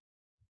well.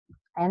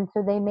 And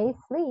so they may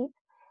sleep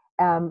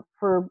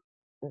for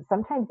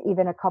sometimes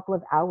even a couple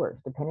of hours,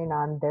 depending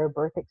on their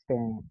birth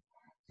experience.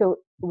 So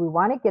we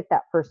want to get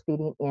that first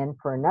feeding in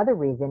for another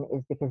reason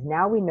is because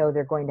now we know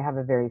they're going to have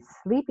a very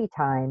sleepy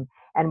time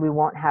and we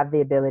won't have the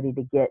ability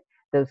to get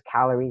those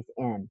calories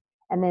in.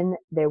 And then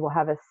they will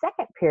have a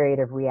second period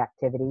of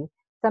reactivity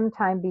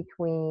sometime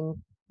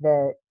between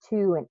the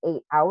 2 and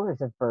 8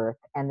 hours of birth,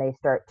 and they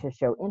start to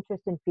show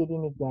interest in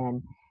feeding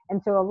again.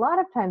 And so a lot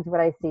of times what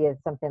I see is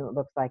something that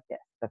looks like this.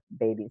 The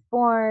baby's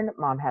born,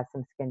 mom has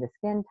some skin to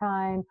skin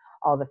time,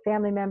 all the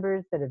family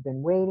members that have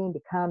been waiting to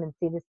come and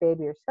see this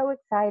baby are so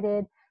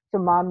excited. So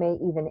mom may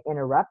even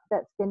interrupt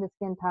that skin to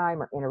skin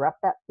time or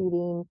interrupt that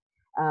feeding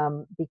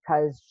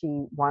because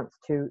she wants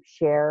to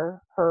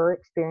share her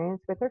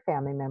experience with her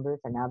family members.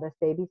 And now this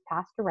baby's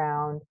passed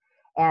around.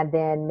 And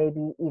then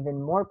maybe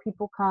even more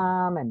people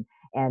come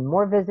and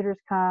more visitors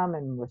come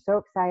and we're so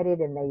excited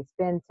and they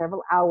spend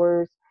several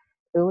hours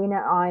oohing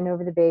and ahhing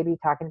over the baby,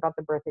 talking about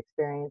the birth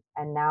experience,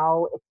 and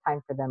now it's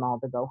time for them all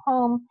to go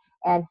home.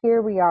 And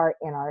here we are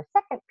in our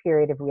second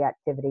period of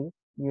reactivity,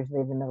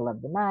 usually the middle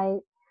of the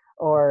night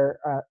or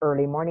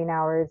early morning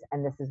hours,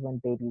 and this is when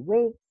baby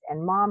wakes,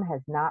 and mom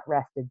has not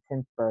rested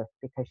since birth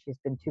because she's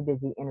been too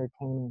busy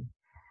entertaining.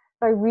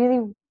 So I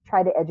really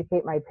try to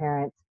educate my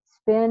parents,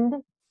 spend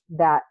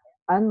that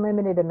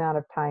unlimited amount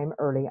of time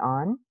early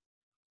on,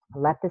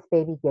 let this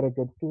baby get a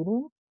good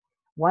feeding.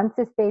 Once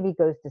this baby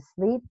goes to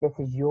sleep, this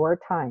is your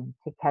time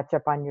to catch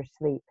up on your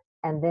sleep.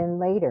 And then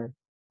later,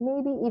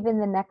 maybe even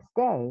the next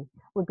day,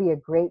 would be a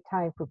great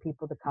time for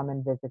people to come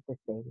and visit this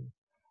baby.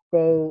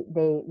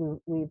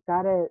 We've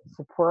got to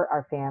support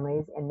our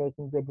families in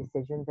making good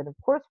decisions. And of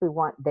course, we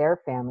want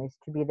their families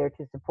to be there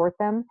to support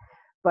them,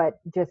 but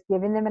just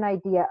giving them an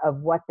idea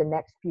of what the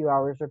next few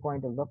hours are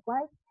going to look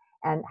like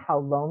and how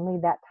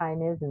lonely that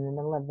time is in the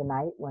middle of the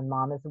night when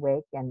mom is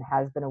awake and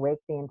has been awake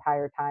the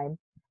entire time,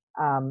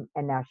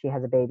 and now she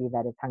has a baby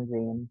that is hungry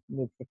and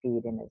needs to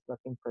feed and is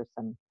looking for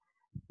some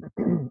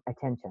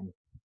attention.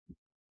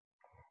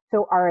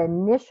 So our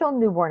initial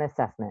newborn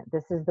assessment,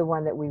 this is the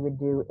one that we would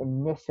do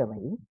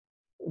initially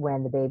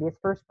when the baby is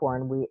first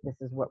born. This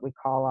is what we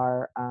call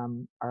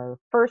our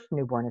first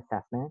newborn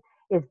assessment.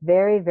 Is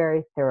very,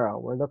 very thorough.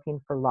 We're looking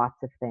for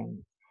lots of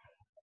things.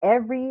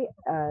 Every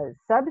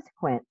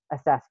subsequent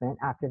assessment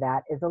after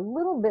that is a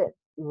little bit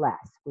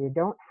less. We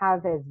don't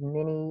have as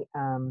many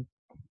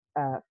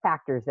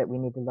factors that we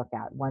need to look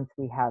at once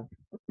we have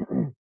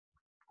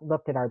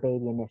looked at our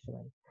baby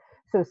initially.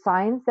 So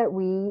signs that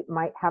we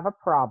might have a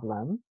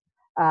problem,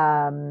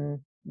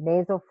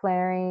 nasal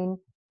flaring,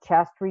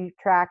 chest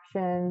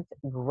retractions,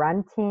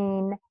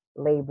 grunting,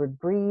 labored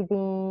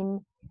breathing,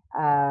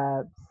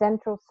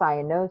 central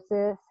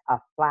cyanosis, a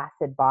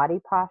flaccid body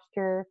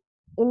posture,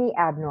 any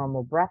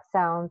abnormal breath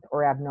sounds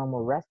or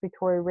abnormal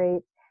respiratory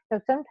rates. So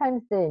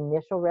sometimes the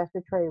initial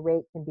respiratory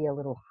rate can be a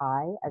little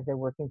high as they're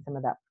working some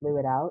of that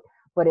fluid out,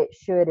 but it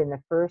should in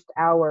the first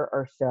hour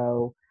or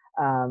so,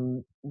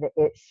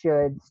 it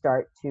should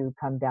start to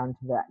come down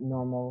to that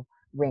normal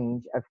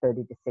range of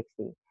 30 to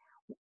 60.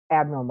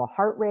 Abnormal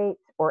heart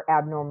rates or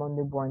abnormal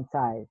newborn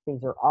size.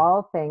 These are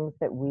all things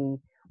that we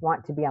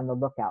want to be on the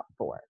lookout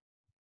for.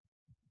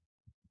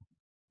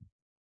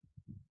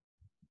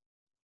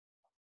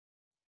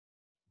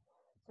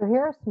 So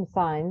here are some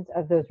signs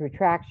of those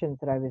retractions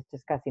that I was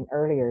discussing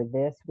earlier.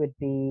 This would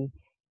be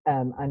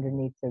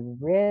underneath the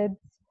ribs,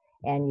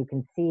 and you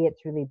can see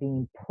it's really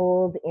being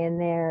pulled in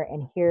there.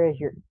 And here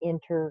is your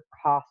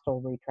intercostal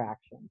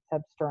retraction,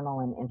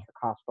 substernal and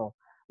intercostal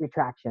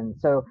retraction.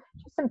 So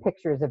just some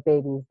pictures of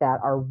babies that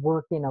are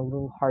working a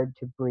little hard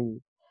to breathe.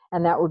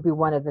 And that would be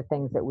one of the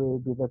things that we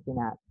would be looking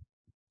at.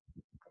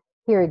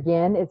 Here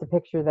again is a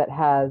picture that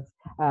has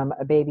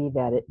a baby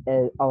that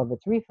all of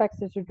its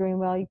reflexes are doing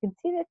well. You can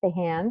see that the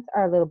hands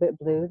are a little bit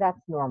blue.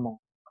 That's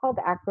normal. Called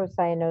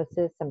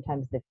acrocyanosis.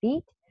 Sometimes the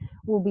feet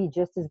will be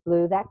just as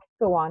blue. That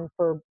could go on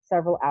for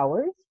several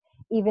hours,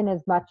 even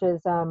as much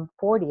as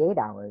 48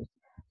 hours.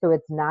 So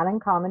it's not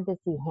uncommon to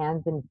see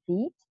hands and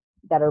feet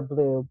that are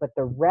blue, but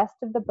the rest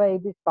of the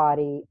baby's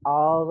body,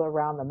 all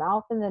around the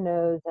mouth and the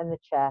nose and the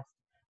chest,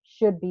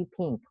 should be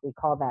pink. We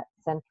call that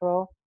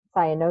central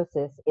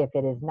cyanosis if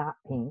it is not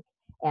pink,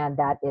 and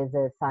that is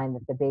a sign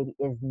that the baby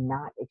is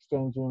not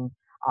exchanging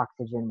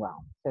oxygen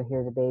well. So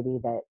here's a baby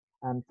that,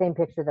 same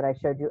picture that I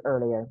showed you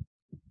earlier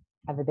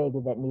of a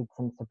baby that needs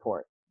some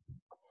support.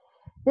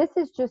 This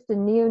is just a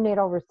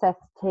neonatal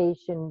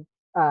resuscitation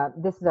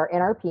This is our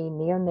NRP,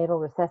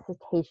 neonatal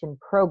resuscitation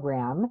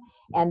program,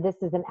 and this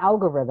is an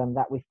algorithm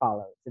that we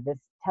follow. So this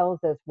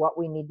tells us what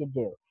we need to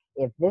do.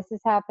 If this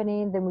is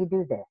happening, then we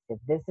do this. If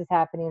this is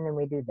happening, then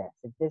we do this.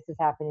 If this is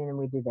happening, then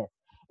we do this.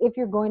 If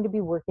you're going to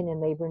be working in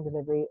labor and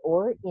delivery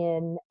or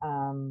in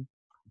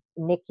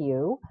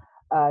NICU,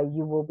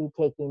 you will be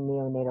taking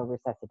neonatal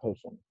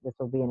resuscitation. This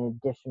will be an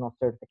additional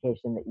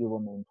certification that you will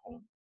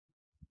maintain.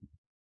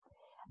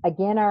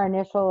 Again, our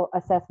initial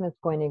assessment is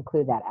going to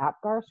include that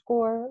APGAR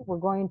score. We're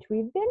going to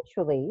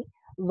eventually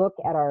look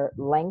at our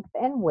length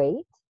and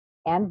weight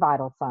and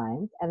vital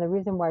signs. And the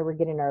reason why we're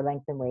getting our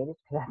length and weight is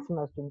because that's the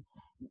most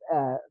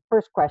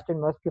first question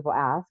most people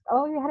ask.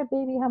 Oh, you had a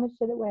baby, how much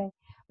did it weigh?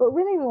 But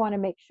really we want to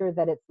make sure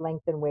that its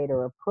length and weight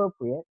are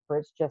appropriate for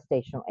its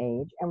gestational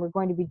age. And we're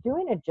going to be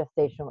doing a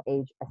gestational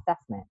age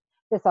assessment.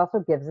 This also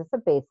gives us a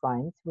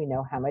baseline so we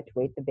know how much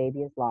weight the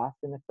baby has lost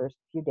in the first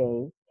few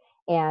days,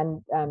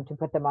 and to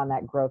put them on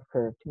that growth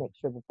curve to make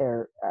sure that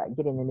they're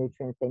getting the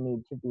nutrients they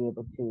need to be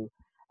able to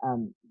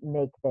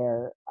make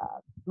their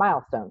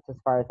milestones as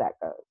far as that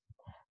goes.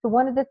 So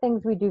one of the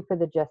things we do for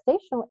the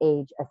gestational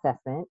age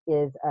assessment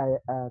is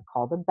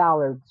called a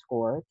Ballard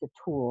score. It's a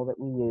tool that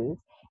we use,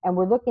 and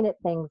we're looking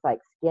at things like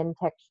skin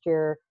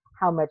texture,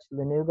 how much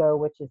lanugo,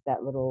 which is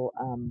that little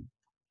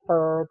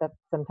fur that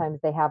sometimes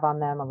they have on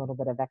them, a little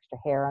bit of extra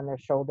hair on their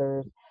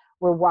shoulders.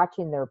 We're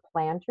watching their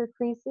plantar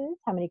creases,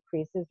 how many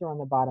creases are on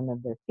the bottom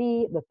of their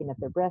feet, looking at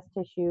their breast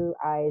tissue,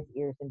 eyes,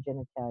 ears, and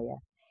genitalia.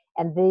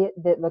 And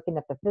looking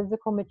at the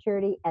physical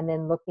maturity and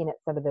then looking at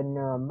some of the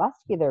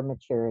neuromuscular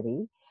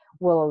maturity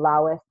will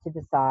allow us to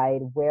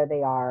decide where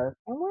they are.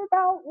 And we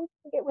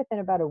can get within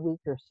about a week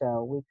or so,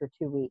 a week or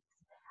 2 weeks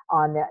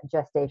on that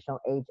gestational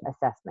age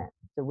assessment.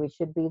 So we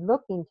should be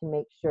looking to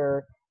make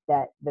sure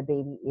that the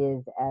baby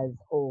is as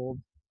old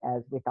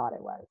as we thought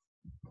it was.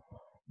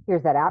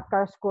 Here's that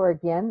APGAR score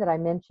again that I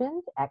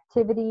mentioned: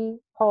 activity,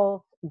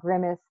 pulse,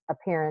 grimace,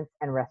 appearance,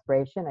 and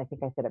respiration. I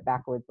think I said it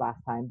backwards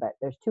last time, but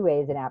there's 2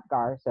 A's in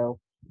APGAR, so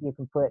you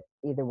can put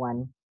either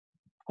one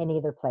in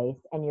either place,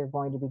 and you're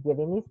going to be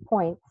giving these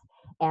points.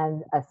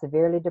 And a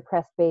severely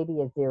depressed baby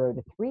is 0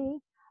 to 3.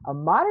 A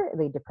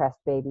moderately depressed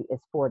baby is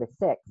 4 to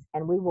 6.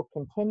 And we will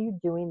continue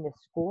doing this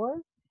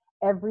score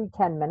every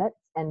 10 minutes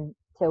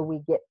until we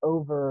get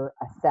over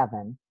a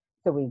 7.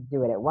 So we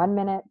do it at 1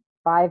 minute,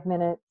 5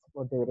 minutes.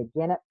 We'll do it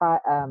again at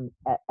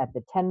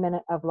the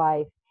 10-minute of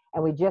life.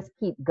 And we just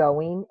keep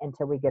going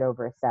until we get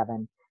over a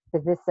 7,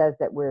 because this says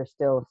that we're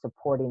still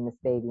supporting this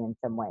baby in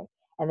some way.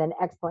 And then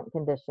excellent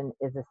condition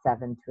is a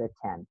 7 to a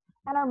 10.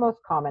 And our most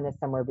common is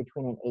somewhere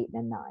between an 8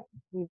 and a 9.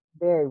 We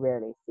very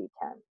rarely see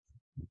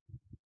 10s.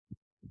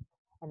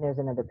 And there's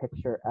another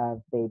picture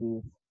of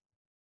babies.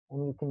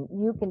 And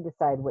you can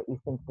decide what you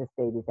think this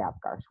baby's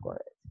APGAR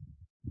score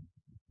is.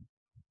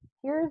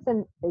 Here's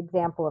an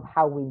example of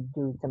how we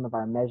do some of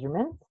our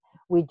measurements.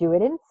 We do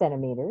it in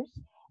centimeters.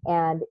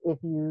 And if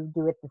you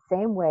do it the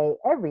same way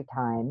every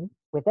time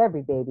with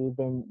every baby,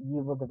 then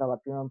you will develop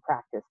your own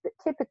practice. But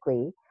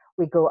typically,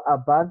 we go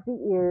above the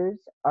ears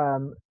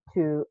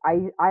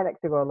I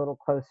like to go a little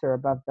closer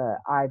above the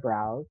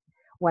eyebrows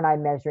when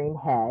I'm measuring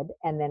head,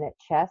 and then at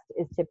chest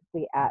is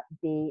typically at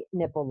the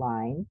nipple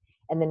line,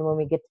 and then when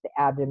we get to the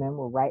abdomen,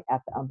 we're right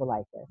at the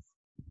umbilicus.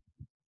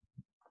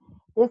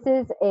 This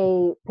is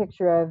a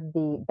picture of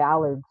the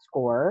Ballard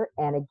score,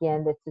 and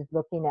again, this is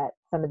looking at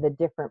some of the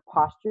different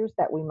postures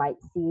that we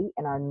might see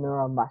in our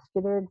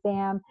neuromuscular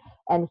exam,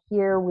 and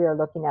here we are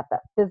looking at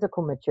that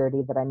physical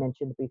maturity that I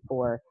mentioned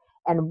before.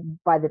 And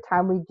by the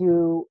time we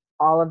do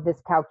all of this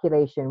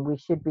calculation, we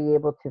should be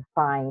able to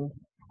find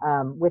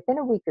within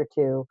a week or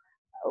 2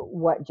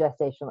 what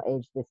gestational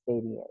age this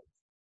baby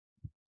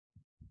is.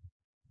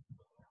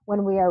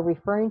 When we are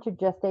referring to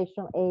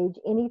gestational age,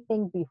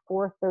 anything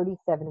before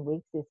 37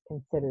 weeks is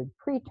considered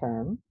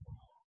preterm.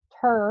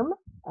 Term,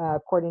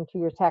 according to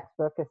your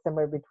textbook, is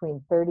somewhere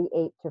between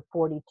 38 to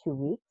 42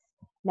 weeks.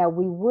 Now,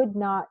 we would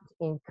not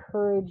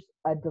encourage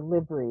a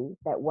delivery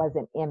that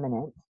wasn't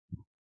imminent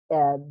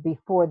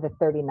before the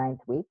 39th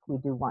week. We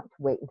do want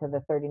to wait until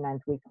the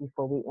 39th week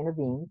before we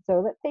intervene.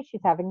 So let's say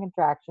she's having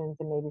contractions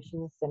and maybe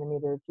she's a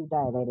centimeter or 2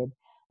 dilated.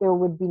 There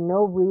would be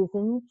no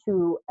reason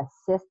to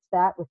assist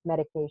that with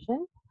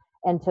medication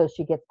until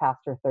she gets past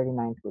her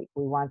 39th week.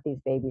 We want these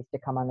babies to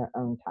come on their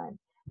own time.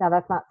 Now,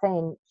 that's not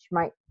saying she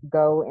might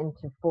go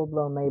into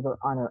full-blown labor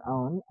on her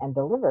own and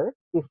deliver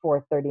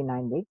before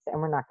 39 weeks,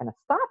 and we're not going to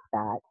stop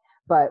that,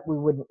 but we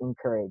wouldn't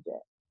encourage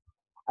it.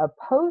 A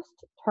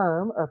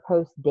post-term or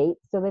post-date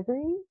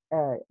delivery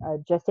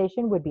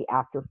gestation would be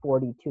after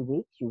 42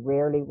 weeks. You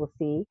rarely will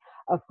see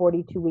a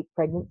 42-week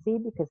pregnancy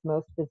because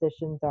most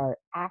physicians are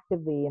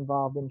actively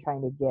involved in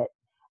trying to get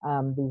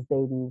these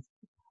babies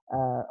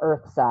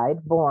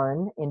earthside,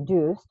 born,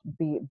 induced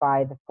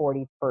by the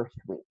 41st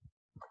week.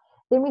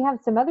 Then we have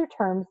some other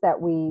terms that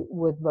we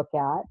would look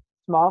at: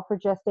 small for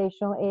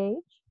gestational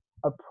age,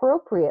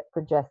 appropriate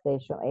for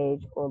gestational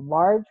age, or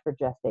large for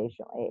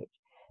gestational age.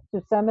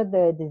 So some of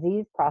the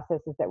disease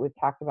processes that we've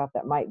talked about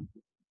that might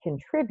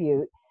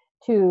contribute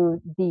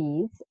to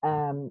these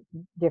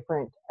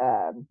different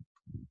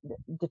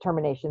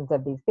determinations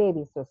of these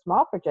babies. So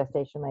small for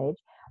gestational age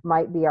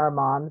might be our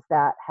moms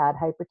that had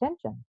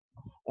hypertension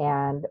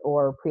and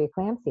or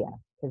preeclampsia,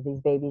 because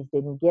these babies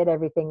didn't get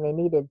everything they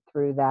needed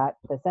through that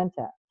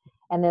placenta.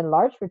 And then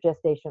large for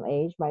gestational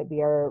age might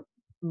be our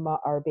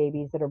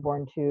babies that are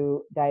born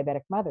to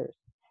diabetic mothers.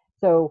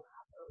 So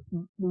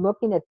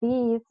looking at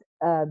these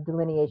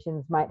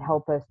delineations might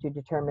help us to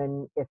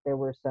determine if there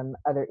were some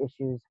other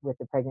issues with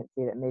the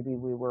pregnancy that maybe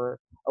we were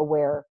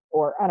aware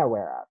or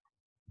unaware of.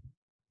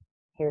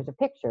 Here's a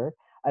picture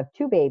of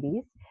two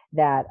babies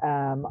that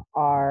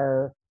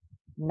are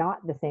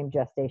not the same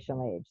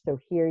gestational age. So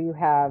here you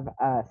have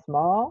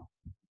small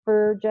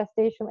for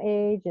gestational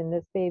age, and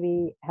this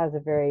baby has a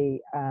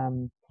very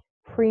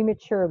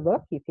premature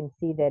look. You can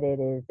see that it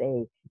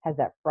has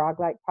that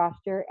frog-like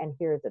posture, and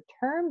here's a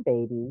term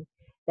baby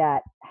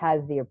that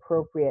has the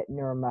appropriate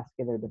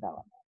neuromuscular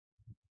development.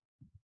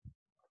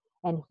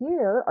 And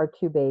here are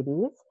two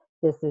babies.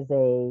 This is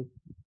a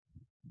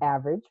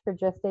average for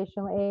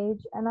gestational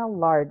age and a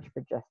large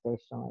for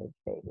gestational age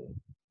baby.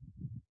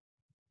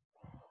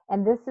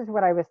 And this is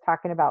what I was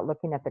talking about,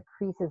 looking at the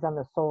creases on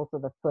the soles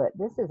of the foot.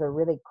 This is a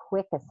really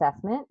quick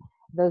assessment.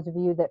 Those of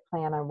you that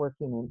plan on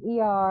working in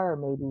ER or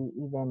maybe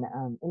even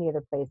any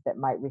other place that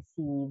might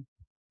receive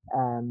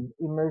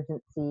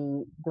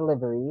emergency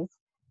deliveries,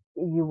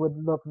 you would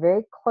look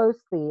very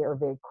closely or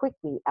very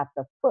quickly at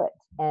the foot,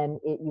 and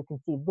you can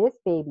see this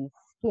baby's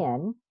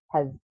skin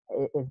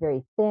is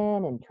very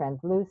thin and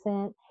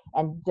translucent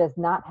and does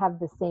not have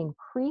the same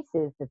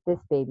creases that this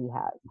baby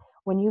has.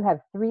 When you have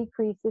 3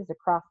 creases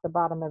across the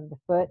bottom of the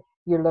foot,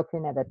 you're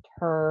looking at a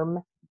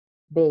term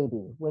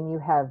baby. When you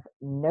have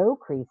no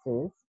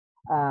creases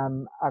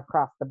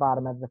across the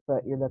bottom of the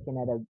foot, you're looking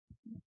at a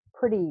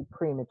pretty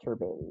premature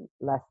baby,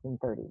 less than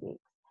 30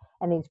 weeks.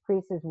 And these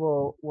creases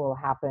will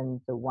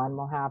happen, so 1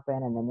 will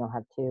happen, and then you'll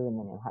have 2, and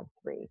then you'll have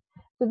 3.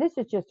 So this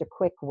is just a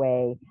quick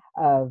way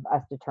of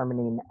us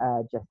determining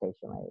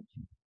gestational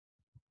age.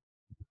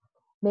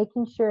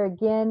 Making sure,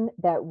 again,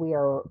 that we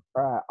are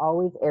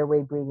always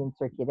airway, breathing,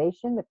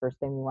 circulation. The first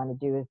thing we want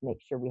to do is make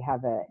sure we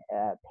have a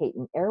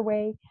patent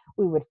airway.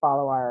 We would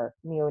follow our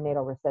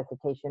neonatal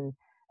resuscitation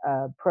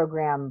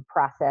program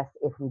process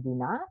if we do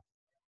not.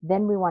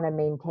 Then we want to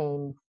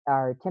maintain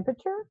our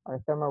temperature,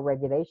 our thermal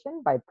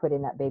regulation, by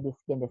putting that baby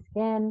skin to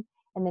skin.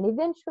 And then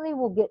eventually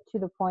we'll get to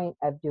the point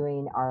of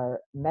doing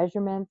our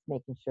measurements,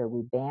 making sure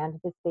we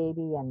band this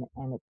baby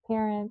and its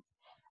parents,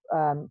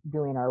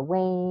 doing our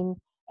weighing.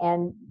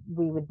 And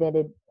we would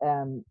then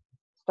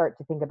start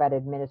to think about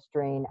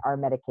administering our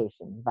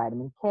medication,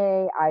 vitamin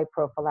K, eye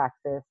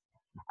prophylaxis.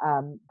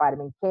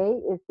 Vitamin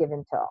K is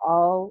given to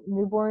all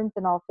newborns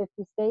in all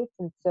 50 states,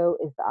 and so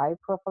is the eye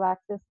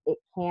prophylaxis. It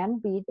can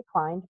be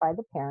declined by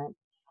the parents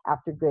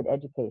after good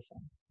education,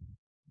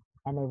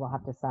 and they will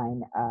have to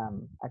sign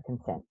a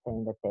consent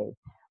saying that they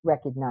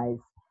recognize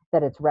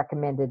that it's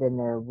recommended and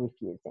they're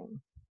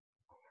refusing.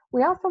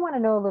 We also want to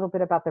know a little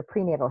bit about the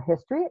prenatal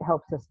history. It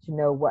helps us to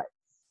know what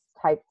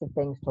types of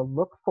things to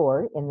look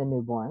for in the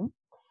newborn.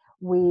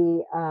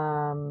 We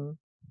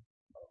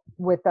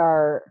with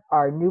our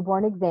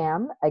newborn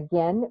exam,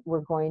 again,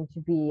 we're going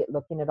to be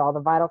looking at all the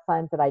vital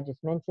signs that I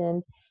just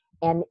mentioned.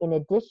 And in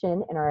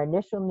addition, in our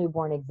initial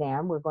newborn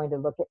exam, we're going to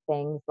look at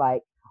things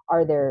like,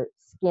 are there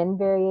skin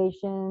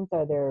variations?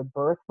 Are there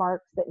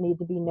birthmarks that need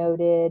to be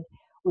noted?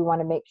 We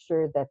want to make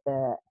sure that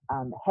the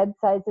head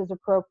size is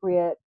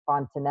appropriate,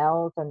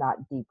 fontanelles are not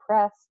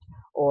depressed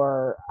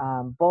or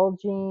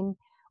bulging.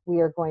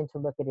 We are going to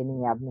look at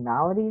any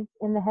abnormalities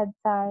in the head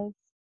size.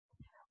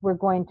 We're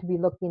going to be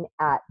looking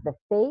at the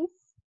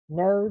face,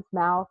 nose,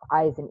 mouth,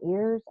 eyes, and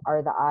ears.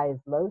 Are the eyes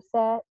low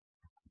set?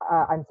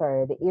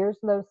 The ears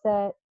low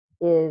set?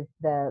 Is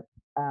the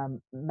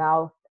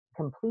mouth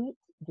complete?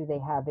 Do they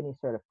have any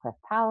sort of cleft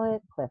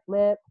palate, cleft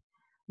lip?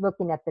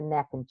 Looking at the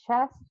neck and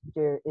chest,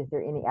 is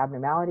there any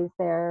abnormalities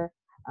there?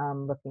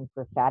 Looking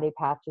for fatty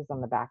patches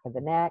on the back of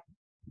the neck.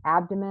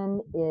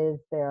 Abdomen,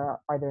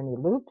 are there any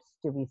loops?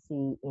 Do we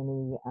see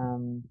any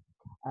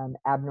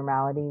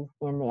abnormalities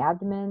in the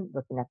abdomen?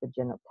 Looking at the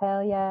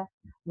genitalia,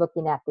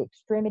 looking at the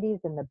extremities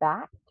in the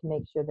back to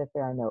make sure that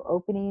there are no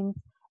openings,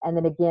 and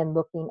then again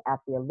looking at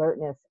the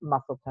alertness,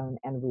 muscle tone,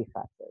 and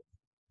reflexes.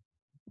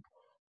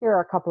 Here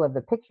are a couple of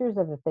the pictures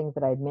of the things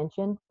that I'd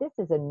mentioned. This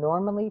is a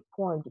normally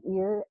formed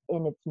ear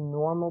in its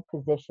normal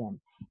position.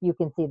 You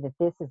can see that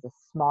this is a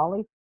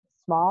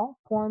small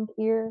formed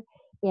ear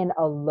in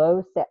a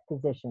low set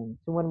position.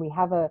 So when we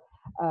have a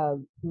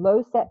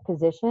low set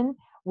position,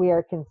 we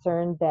are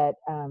concerned that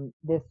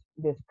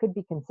this could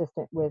be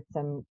consistent with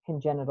some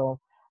congenital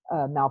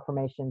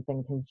malformations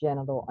and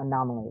congenital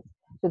anomalies.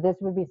 So this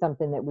would be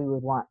something that we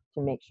would want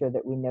to make sure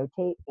that we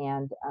notate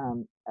and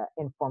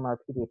inform our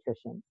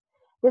pediatricians.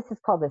 This is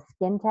called a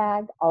skin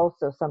tag,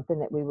 also something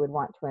that we would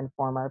want to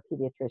inform our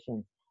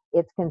pediatricians.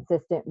 It's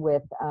consistent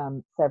with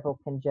several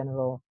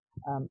congenital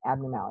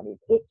abnormalities.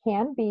 It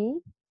can be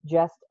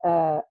just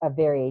a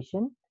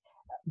variation,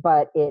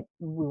 but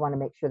we want to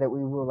make sure that we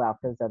rule out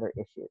those other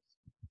issues.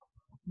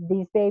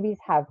 These babies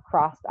have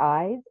crossed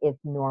eyes.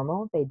 It's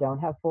normal. They don't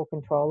have full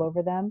control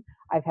over them.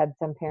 I've had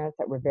some parents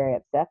that were very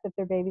upset that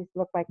their babies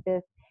look like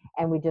this,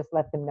 and we just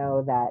let them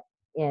know that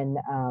in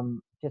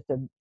just a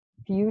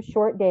few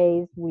short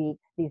days,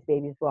 weeks, these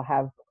babies will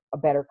have a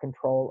better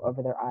control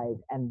over their eyes,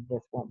 and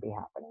this won't be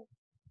happening.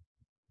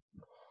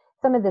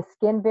 Some of the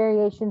skin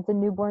variations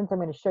in newborns, I'm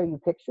going to show you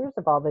pictures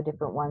of all the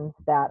different ones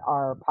that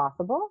are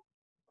possible.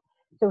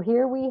 So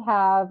here we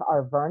have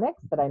our vernix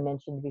that I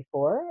mentioned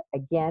before.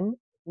 Again,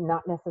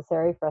 not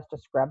necessary for us to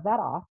scrub that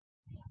off.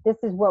 This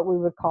is what we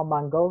would call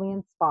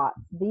Mongolian spots.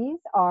 These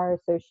are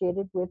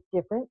associated with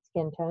different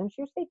skin tones,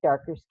 usually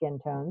darker skin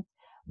tones,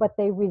 but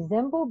they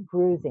resemble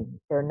bruising.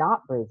 They're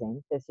not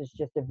bruising. This is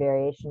just a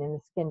variation in the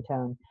skin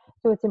tone.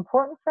 So it's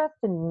important for us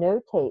to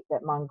notate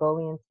that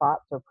Mongolian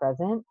spots are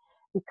present,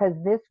 because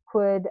this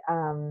could,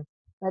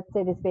 let's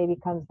say this baby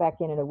comes back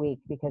in a week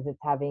because it's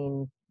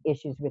having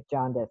issues with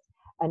jaundice.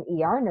 An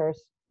ER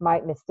nurse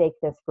might mistake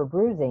this for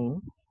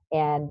bruising,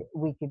 and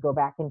we could go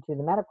back into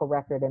the medical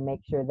record and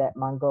make sure that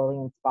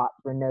Mongolian spots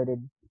were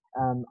noted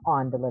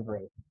on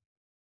delivery.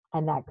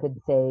 And that could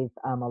save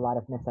a lot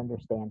of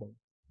misunderstanding.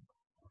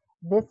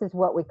 This is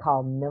what we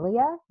call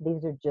milia.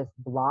 These are just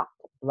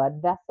blocked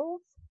blood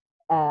vessels.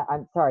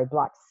 I'm sorry,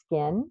 blocked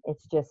skin.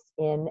 It's just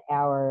in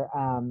our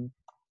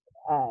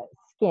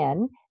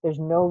skin. There's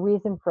no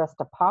reason for us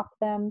to pop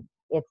them.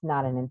 It's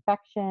not an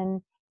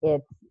infection.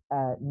 It's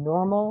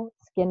normal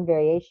skin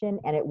variation,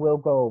 and it will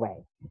go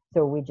away.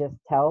 So we just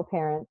tell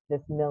parents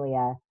this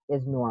milia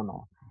is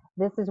normal.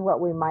 This is what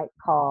we might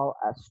call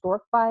a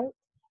stork bite.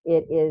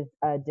 It is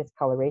a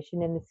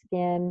discoloration in the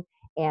skin,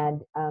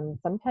 and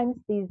sometimes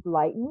these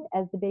lighten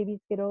as the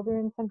babies get older,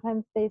 and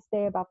sometimes they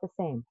stay about the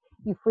same.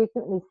 You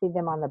frequently see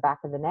them on the back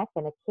of the neck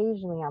and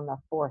occasionally on the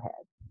forehead.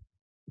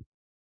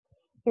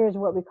 Here's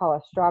what we call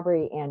a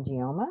strawberry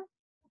angioma,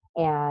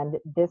 and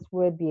this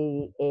would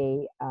be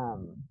a,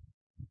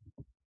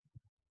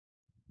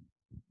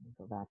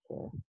 go back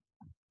here,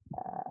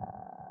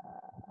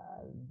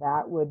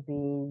 that would be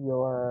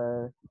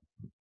your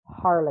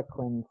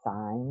harlequin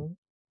sign.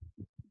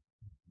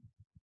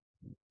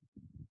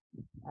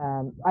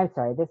 I'm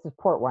sorry, this is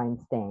port wine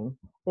stain.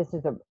 This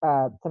is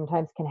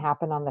sometimes can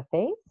happen on the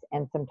face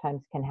and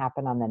sometimes can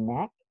happen on the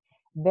neck.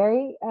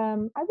 Very, I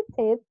would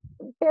say it's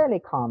fairly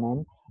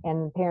common,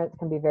 and parents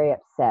can be very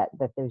upset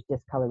that there's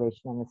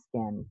discoloration on the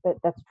skin, but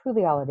that's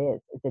truly all it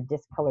is. It's a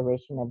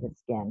discoloration of the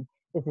skin.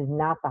 This is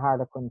not the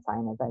harlequin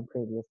sign, as I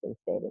previously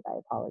stated. I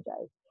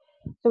apologize.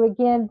 So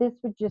again, this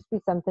would just be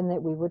something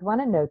that we would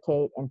want to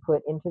notate and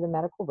put into the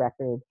medical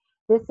record.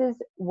 This is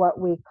what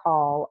we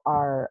call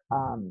our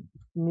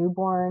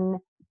newborn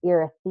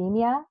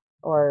erythema,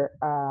 or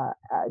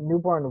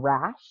newborn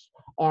rash,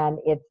 and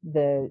it's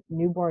the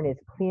newborn is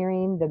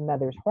clearing the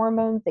mother's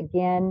hormones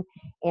again,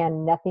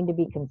 and nothing to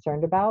be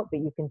concerned about.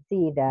 But you can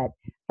see that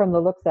from the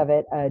looks of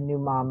it, a new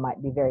mom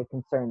might be very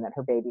concerned that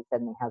her baby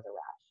suddenly has a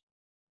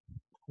rash.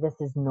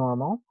 This is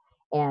normal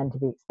and to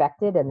be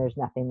expected, and there's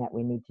nothing that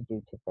we need to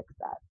do to fix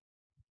that.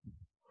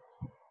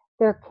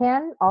 There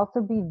can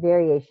also be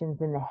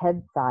variations in the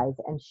head size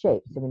and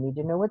shape, so we need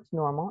to know what's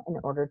normal in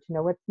order to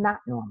know what's not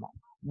normal.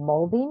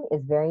 Molding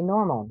is very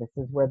normal. This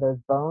is where those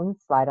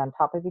bones slide on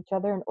top of each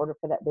other in order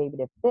for that baby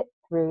to fit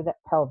through the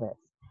pelvis.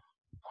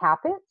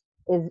 Caput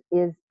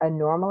is a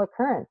normal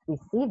occurrence. We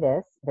see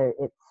this,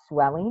 it's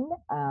swelling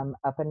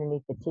up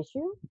underneath the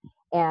tissue,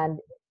 and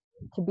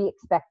to be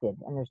expected,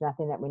 and there's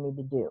nothing that we need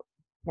to do.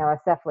 Now, a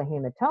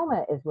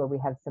cephalohematoma is where we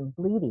have some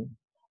bleeding,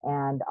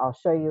 and I'll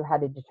show you how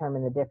to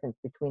determine the difference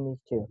between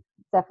these two.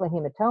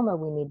 Cephalohematoma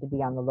we need to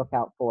be on the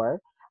lookout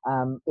for.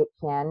 It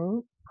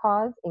can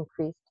cause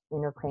increased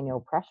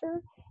intracranial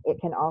pressure. It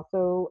can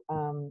also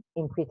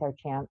increase our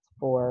chance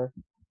for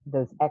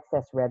those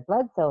excess red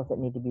blood cells that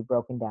need to be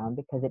broken down,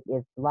 because it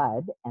is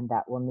blood and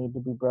that will need to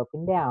be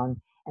broken down,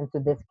 and so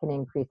this can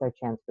increase our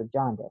chance for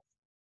jaundice.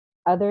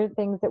 Other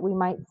things that we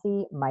might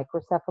see: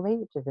 microcephaly,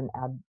 which is an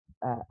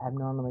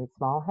abnormally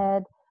small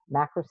head;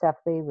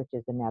 macrocephaly, which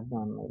is an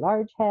abnormally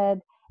large head;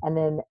 and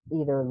then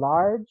either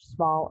large,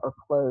 small, or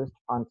closed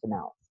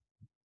fontanelles.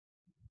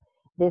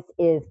 This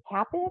is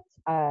caput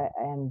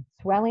and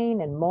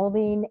swelling and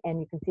molding, and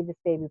you can see this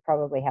baby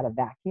probably had a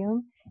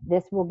vacuum.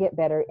 This will get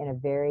better in a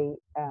very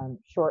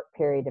short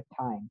period of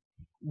time.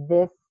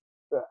 This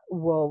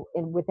will,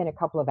 within a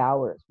couple of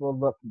hours, will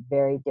look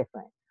very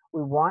different.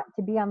 We want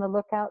to be on the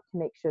lookout to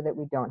make sure that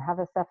we don't have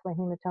a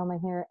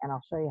cephalohematoma here, and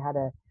I'll show you how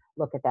to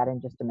look at that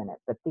in just a minute.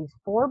 But these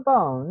 4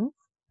 bones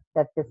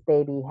that this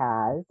baby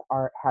has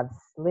have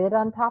slid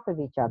on top of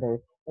each other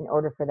in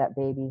order for that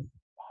baby's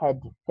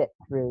head to fit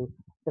through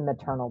the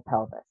maternal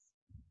pelvis.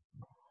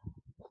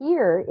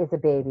 Here is a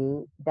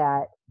baby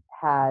that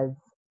has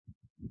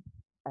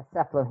a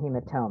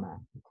cephalohematoma.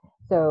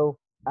 So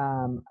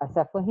a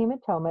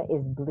cephalohematoma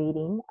is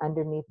bleeding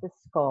underneath the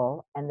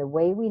skull, and the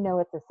way we know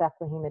it's a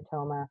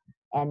cephalohematoma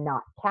and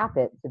not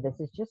caput, so this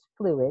is just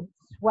fluid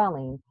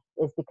swelling,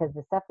 is because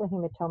the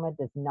cephalohematoma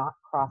does not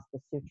cross the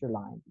suture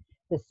line.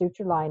 The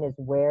suture line is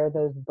where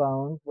those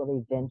bones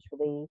will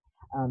eventually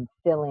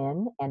fill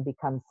in and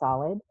become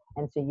solid.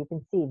 And so you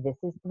can see this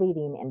is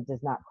bleeding and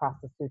does not cross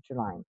the suture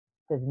line,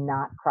 does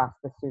not cross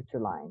the suture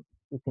line.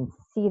 You can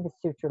see the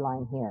suture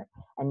line here,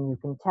 and you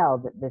can tell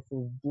that this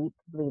is deep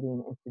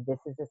bleeding, and so this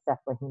is a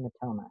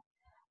cephalohematoma.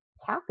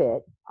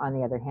 Caput, on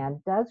the other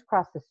hand, does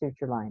cross the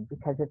suture line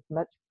because it's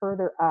much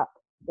further up.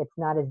 It's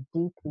not as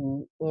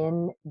deeply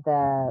in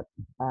the,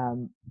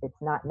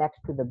 it's not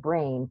next to the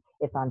brain,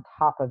 it's on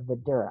top of the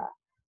dura.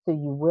 So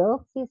you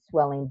will see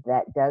swelling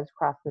that does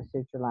cross the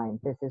suture line.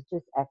 This is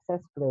just excess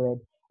fluid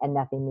and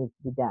nothing needs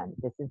to be done.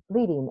 This is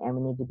bleeding and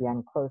we need to be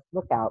on close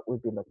lookout.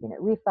 We'd be looking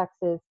at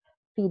reflexes,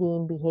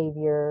 feeding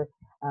behavior,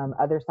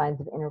 other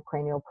signs of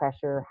intracranial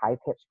pressure,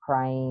 high-pitched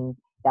crying,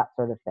 that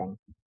sort of thing.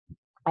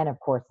 And of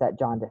course, that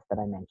jaundice that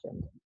I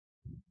mentioned.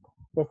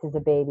 This is a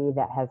baby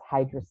that has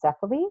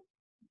hydrocephaly,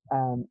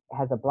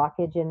 has a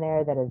blockage in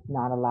there that is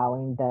not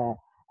allowing the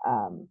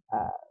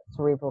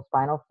cerebral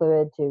spinal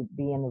fluid to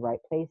be in the right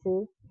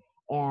places.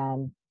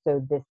 And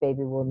so this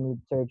baby will need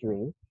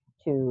surgery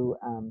to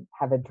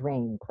have a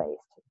drain placed.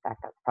 In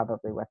fact, that's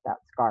probably what that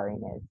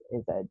scarring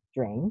is a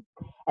drain.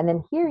 And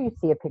then here you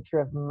see a picture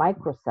of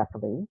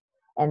microcephaly.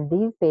 And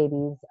these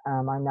babies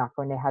are not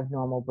going to have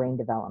normal brain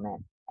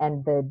development.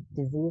 And the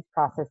disease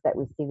process that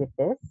we see with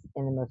this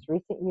in the most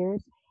recent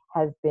years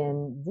has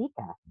been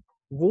Zika.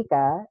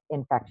 Zika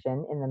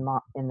infection in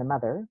the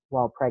mother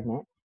while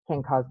pregnant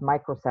can cause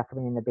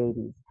microcephaly in the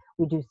babies.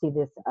 We do see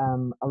this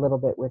a little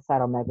bit with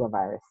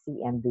cytomegalovirus,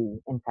 CMV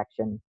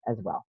infection as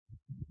well.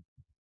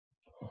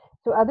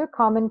 So other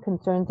common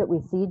concerns that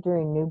we see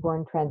during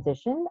newborn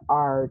transition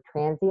are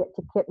transient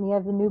tachypnea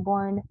of the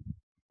newborn,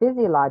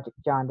 physiologic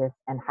jaundice,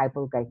 and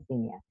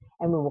hypoglycemia.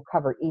 And we will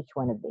cover each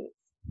one of these.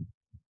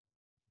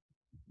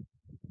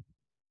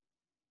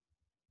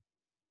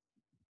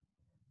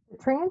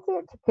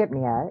 Transient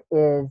tachypnea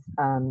is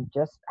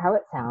just how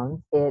it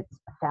sounds. It's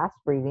fast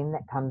breathing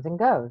that comes and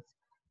goes.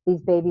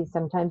 These babies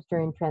sometimes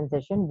during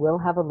transition will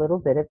have a little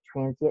bit of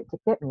transient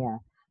tachypnea.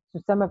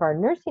 So some of our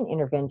nursing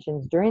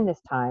interventions during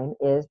this time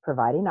is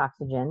providing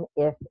oxygen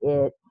if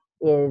it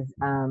is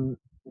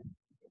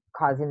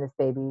causing this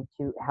baby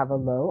to have a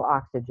low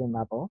oxygen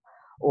level,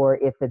 or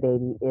if the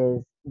baby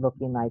is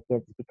looking like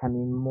it's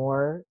becoming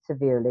more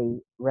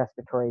severely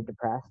respiratory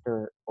depressed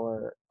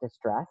or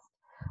distressed.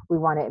 We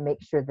want to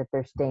make sure that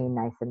they're staying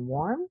nice and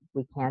warm.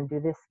 We can do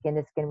this skin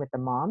to skin with the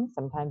mom.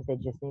 Sometimes they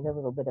just need a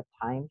little bit of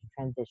time to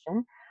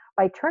transition.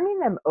 By turning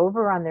them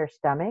over on their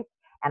stomach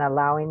and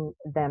allowing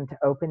them to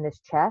open this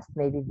chest,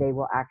 maybe they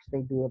will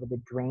actually be able to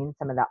drain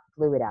some of that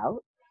fluid out,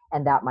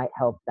 and that might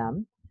help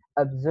them.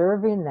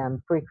 Observing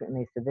them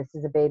frequently. So this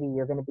is a baby,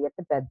 you're going to be at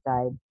the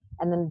bedside,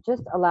 and then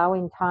just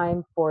allowing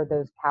time for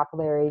those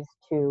capillaries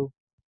to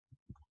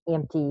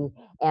empty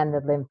and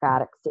the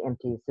lymphatics to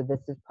empty. So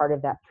this is part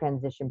of that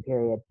transition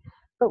period.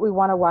 But we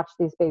want to watch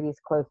these babies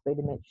closely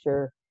to make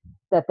sure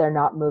that they're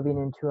not moving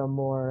into a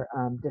more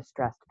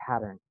distressed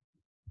pattern.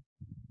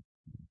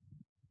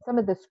 Some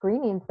of the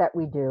screenings that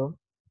we do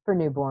for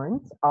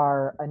newborns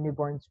are a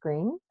newborn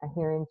screen, a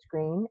hearing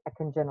screen, a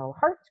congenital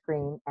heart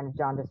screen, and a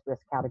jaundice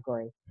risk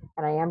category.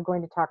 And I am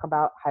going to talk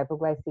about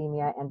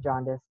hypoglycemia and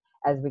jaundice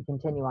as we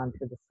continue on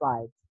through the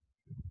slides.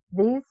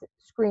 These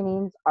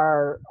screenings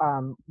are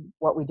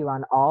what we do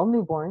on all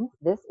newborns.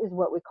 This is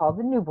what we call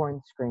the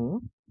newborn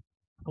screen.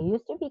 It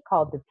used to be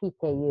called the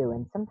PKU,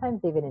 and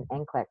sometimes even in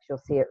NCLEX, you'll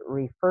see it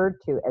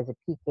referred to as a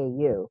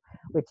PKU,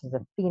 which is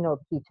a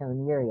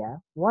phenylketonuria,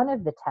 one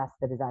of the tests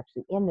that is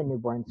actually in the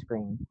newborn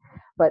screen.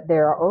 But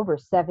there are over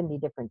 70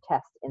 different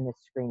tests in this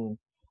screening.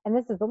 And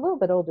this is a little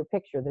bit older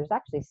picture. There's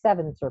actually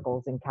 7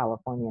 circles in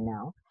California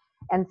now.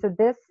 And so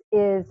this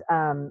is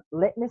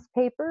litmus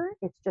paper.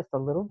 It's just a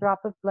little drop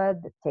of blood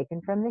that's taken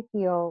from the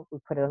heel. We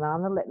put it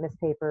on the litmus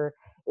paper.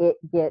 It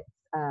gets,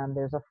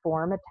 there's a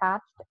form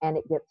attached, and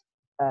it gets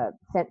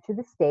sent to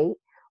the state.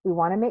 We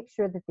want to make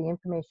sure that the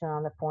information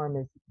on the form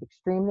is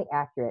extremely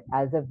accurate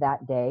as of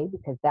that day,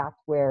 because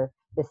that's where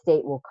the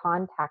state will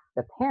contact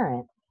the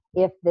parent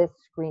if this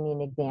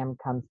screening exam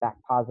comes back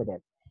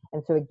positive.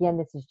 And so again,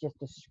 this is just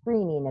a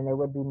screening, and there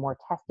would be more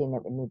testing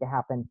that would need to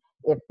happen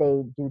if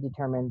they do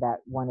determine that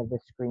one of the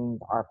screens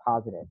are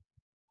positive.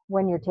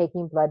 When you're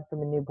taking blood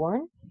from a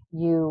newborn,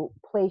 you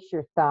place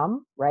your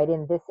thumb right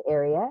in this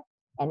area,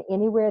 and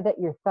anywhere that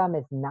your thumb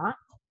is not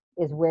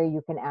is where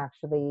you can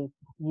actually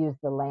use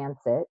the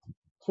lancet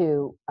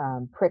to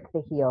prick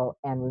the heel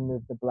and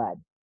remove the blood.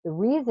 The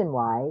reason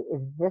why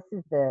is this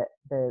is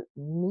the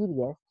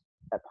medius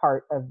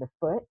part of the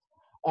foot,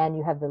 and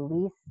you have the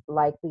least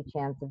likely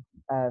chance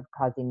of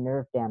causing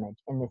nerve damage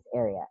in this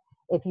area.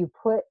 If you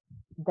put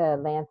the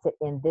lancet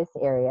in this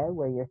area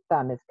where your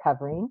thumb is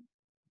covering,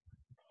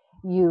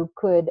 you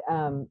could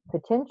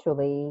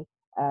potentially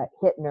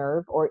hit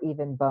nerve or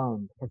even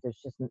bone, because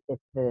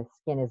the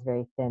skin is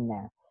very thin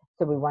there.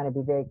 So we want to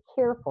be very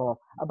careful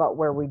about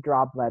where we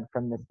draw blood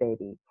from this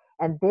baby.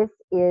 And this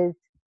is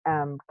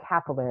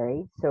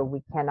capillary, so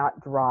we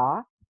cannot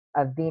draw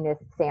a venous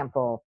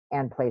sample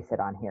and place it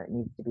on here. It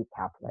needs to be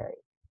capillary.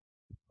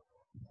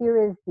 here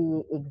is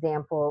the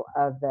example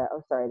of the,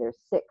 oh, sorry, there's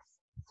 6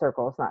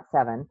 circles, not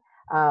 7.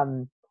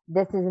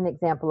 This is an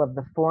example of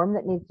the form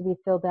that needs to be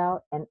filled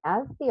out. And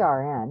as the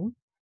RN,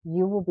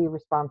 you will be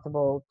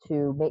responsible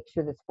to make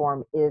sure this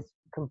form is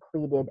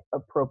completed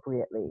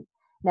appropriately.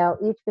 Now,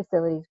 each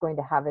facility is going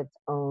to have its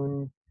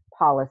own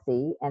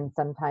policy, and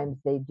sometimes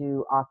they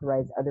do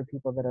authorize other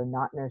people that are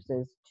not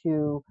nurses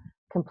to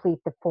complete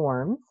the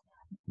forms.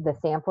 The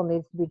sample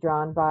needs to be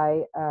drawn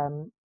by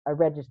a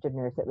registered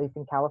nurse, at least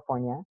in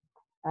California.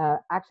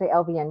 Actually,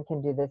 LVN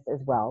can do this as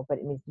well, but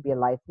it needs to be a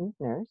licensed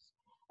nurse.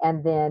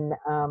 And then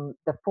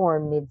the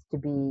form needs to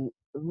be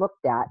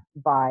looked at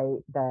by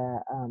the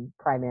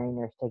primary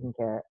nurse taking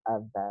care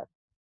of the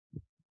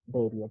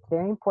baby. It's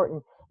very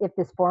important. If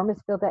this form is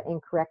filled out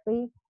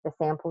incorrectly, the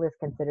sample is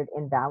considered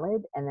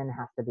invalid and then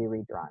has to be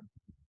redrawn.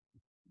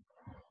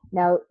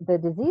 Now, the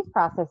disease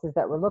processes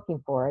that we're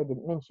looking for, I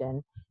didn't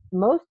mention,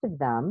 most of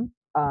them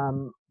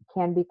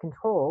can be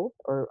controlled,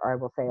 or I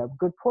will say a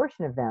good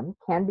portion of them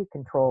can be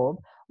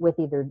controlled with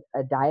either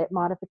a diet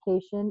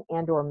modification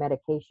and or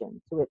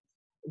medication. So it's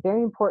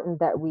very important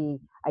that we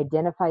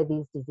identify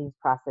these disease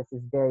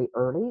processes very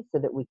early so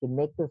that we can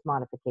make those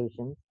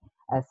modifications,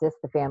 assist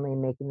the family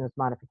in making those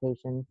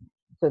modifications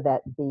so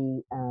that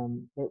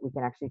that we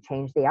can actually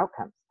change the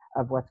outcomes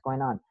of what's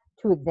going on.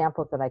 2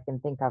 examples that I can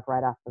think of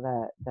right off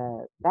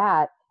the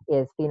bat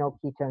is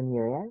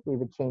phenylketonuria. We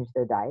would change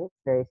their diets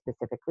very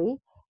specifically,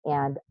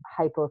 and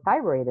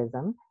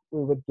hypothyroidism,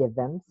 we would give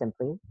them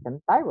simply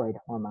some thyroid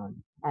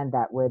hormone, and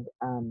that would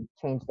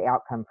change the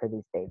outcome for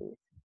these babies.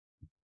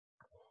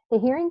 The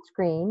hearing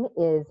screen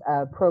is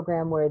a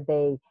program where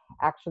they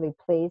actually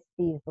place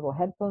these little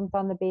headphones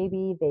on the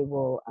baby. They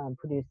will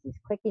produce these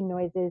clicking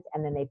noises,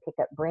 and then they pick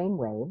up brain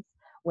waves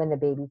when the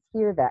babies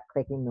hear that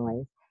clicking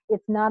noise.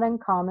 It's not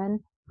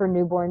uncommon for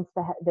newborns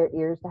to their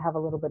ears to have a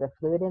little bit of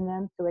fluid in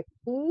them, so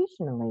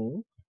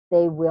occasionally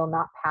they will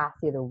not pass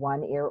either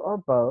one ear or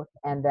both,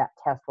 and that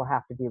test will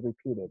have to be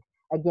repeated.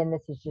 Again,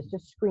 this is just a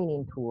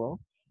screening tool.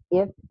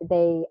 If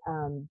they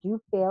do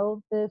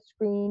fail the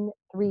screen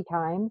 3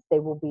 times, they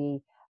will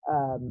be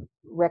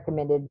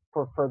recommended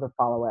for further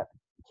follow-up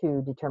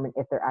to determine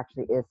if there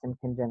actually is some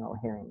congenital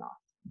hearing loss.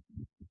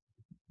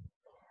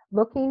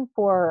 Looking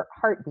for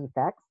heart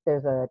defects,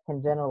 there's a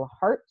congenital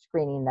heart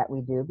screening that we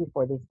do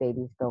before these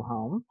babies go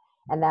home,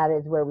 and that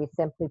is where we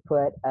simply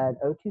put an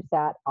O2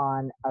 sat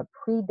on a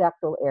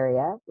preductal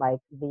area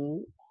like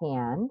the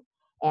hand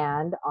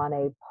and on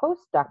a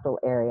postductal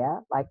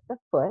area like the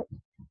foot,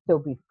 so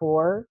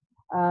before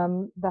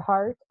the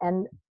heart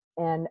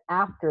and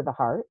after the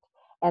heart.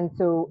 And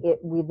so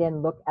we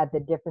then look at the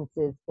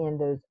differences in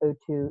those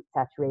O2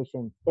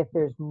 saturations. If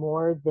there's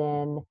more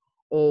than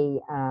a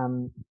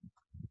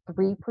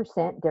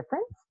 3%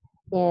 difference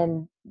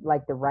in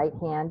like the right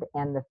hand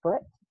and the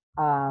foot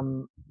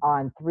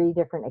on 3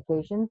 different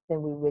occasions,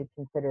 then we would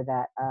consider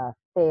that a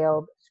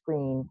failed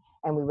screen,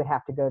 and we would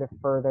have to go to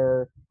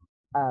further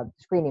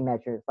screening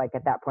measures. Like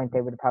at that point,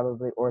 they would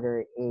probably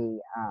order a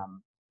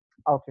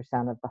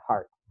ultrasound of the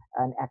heart,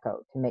 an echo,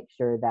 to make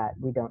sure that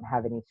we don't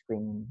have any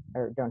screening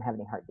or don't have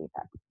any heart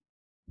defects.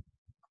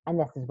 And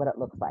this is what it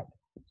looks like.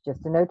 It's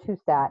just an O2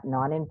 sat,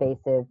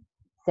 non-invasive,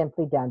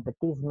 simply done, but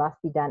these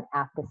must be done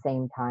at the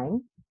same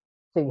time.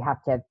 So you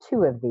have to have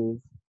 2 of these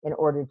in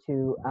order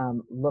to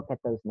look at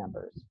those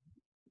numbers.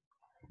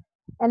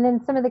 And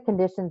then some of the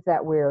conditions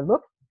that we're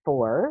looking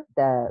for,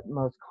 the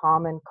most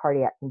common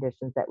cardiac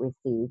conditions that we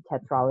see: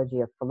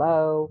 tetralogy of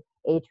Fallot,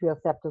 atrial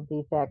septal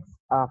defects,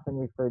 often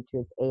referred to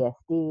as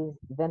ASDs,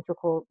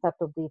 ventricle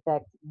septal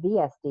defects,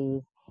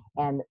 VSDs,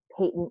 and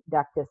patent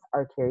ductus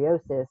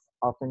arteriosus,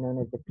 also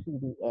known as the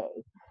PDA.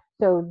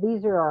 So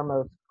these are our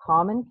most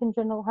common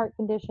congenital heart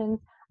conditions.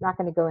 I'm not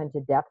going to go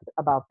into depth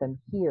about them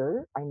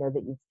here. I know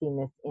that you've seen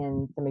this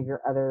in some of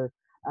your other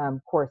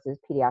courses,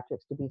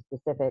 pediatrics to be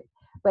specific.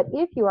 But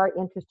if you are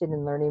interested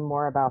in learning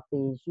more about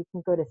these, you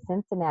can go to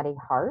Cincinnati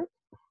Heart.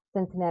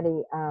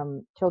 Cincinnati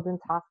Children's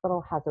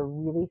Hospital has a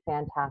really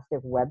fantastic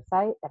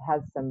website that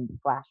has some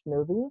flash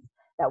movies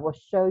that will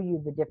show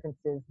you the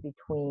differences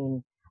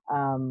between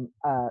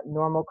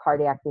normal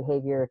cardiac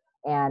behavior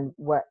and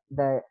what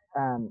the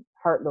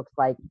heart looks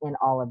like in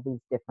all of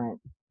these different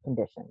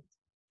conditions.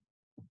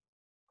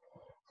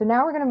 So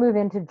now we're going to move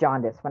into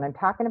jaundice. When I'm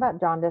talking about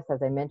jaundice,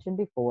 as I mentioned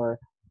before,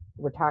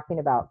 we're talking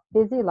about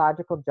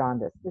physiological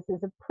jaundice. This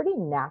is a pretty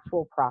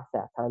natural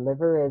process. Our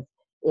liver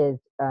is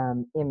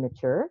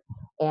immature,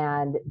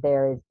 and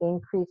there is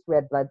increased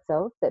red blood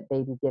cells that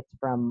baby gets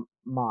from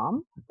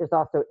mom. There's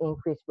also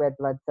increased red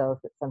blood cells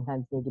that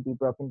sometimes need to be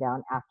broken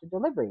down after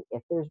delivery,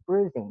 if there's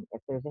bruising,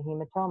 if there's a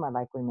hematoma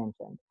like we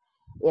mentioned,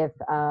 if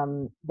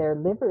their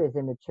liver is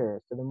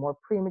immature. So the more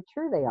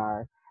premature they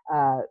are,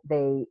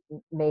 they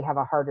may have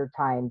a harder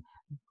time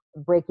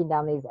breaking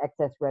down these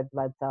excess red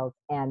blood cells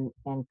and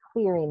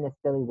clearing this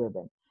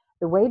bilirubin.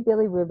 The way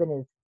bilirubin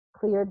is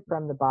cleared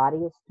from the body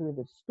is through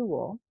the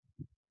stool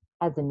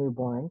as a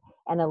newborn,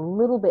 and a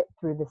little bit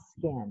through the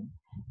skin.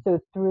 So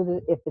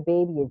if the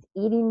baby is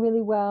eating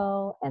really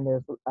well and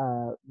there's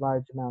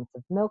large amounts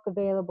of milk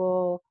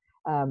available,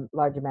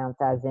 large amounts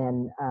as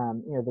in,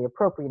 the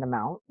appropriate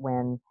amount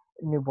when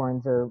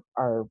newborns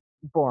are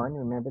born.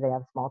 Remember, they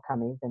have small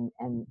tummies,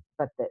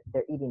 but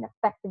they're eating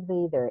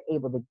effectively. They're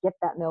able to get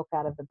that milk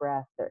out of the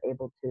breast. They're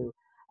able to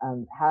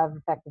have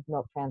effective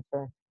milk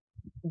transfer.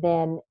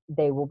 Then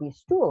they will be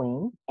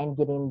stooling and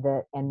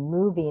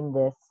moving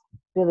this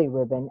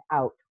bilirubin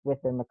out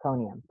with their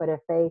meconium. But if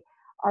they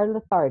are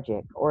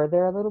lethargic, or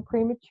they're a little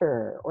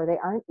premature, or they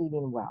aren't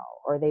eating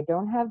well, or they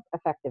don't have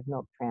effective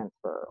milk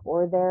transfer,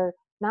 or they're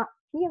not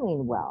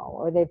feeling well,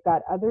 or they've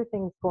got other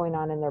things going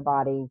on in their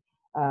body,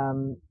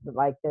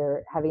 like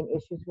they're having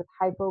issues with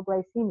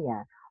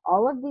hypoglycemia,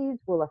 all of these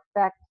will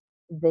affect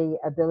the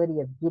ability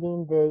of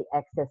getting the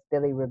excess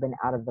bilirubin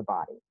out of the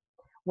body.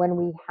 When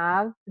we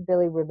have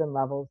bilirubin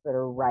levels that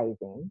are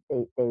rising,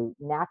 they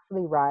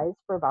naturally rise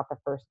for about the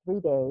first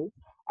 3 days,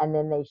 and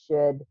then they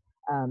should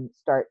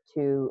start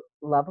to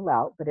level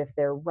out. But if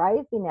they're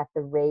rising at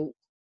the rate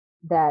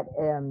that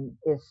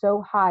is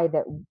so high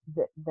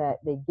that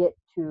they get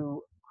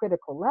to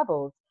critical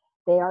levels,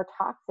 they are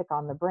toxic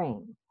on the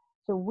brain.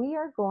 So we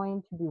are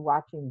going to be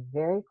watching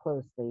very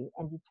closely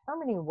and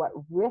determining what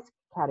risk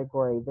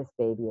category this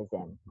baby is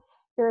in.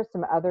 Here are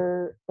some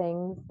other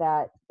things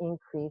that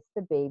increase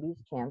the baby's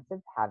chance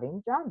of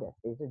having jaundice.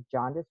 These are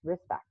jaundice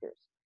risk factors.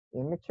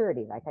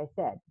 Immaturity, like I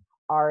said,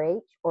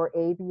 RH or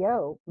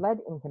ABO, blood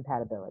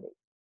incompatibility,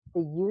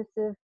 the use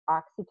of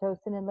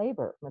oxytocin in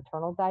labor,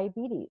 maternal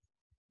diabetes,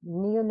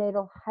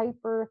 neonatal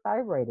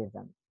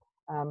hyperthyroidism,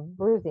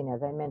 bruising,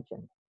 as I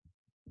mentioned.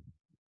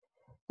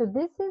 So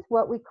this is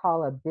what we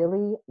call a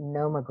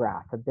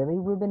bilinomograph, a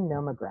bilirubin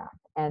nomograph.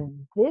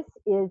 And this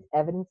is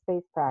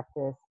evidence-based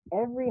practice.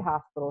 Every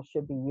hospital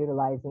should be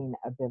utilizing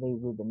a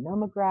bilirubin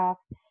nomograph.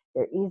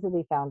 They're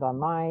easily found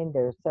online.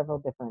 There are several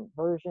different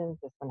versions.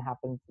 This one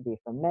happens to be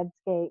from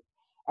Medscape.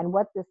 And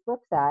what this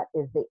looks at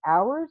is the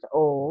hours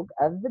old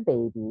of the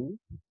baby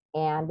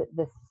and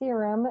the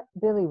serum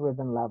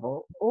bilirubin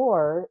level,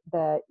 or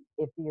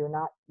if you're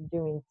not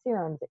doing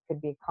serums, it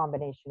could be a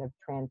combination of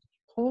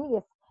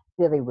transcutaneous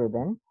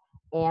bilirubin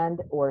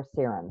and or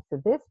serum.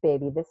 So this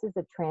is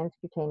a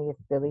transcutaneous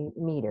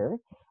bilimeter,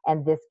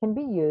 and this can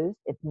be used.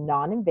 It's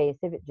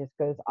non-invasive. It just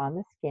goes on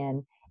the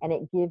skin, and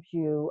it gives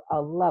you a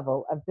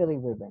level of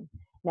bilirubin.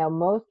 Now,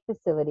 most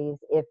facilities,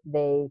 if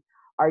they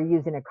are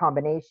using a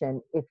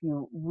combination, if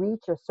you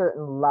reach a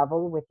certain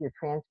level with your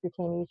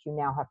transcutaneous, you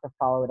now have to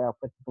follow it up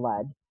with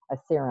blood, a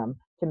serum,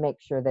 to make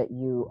sure that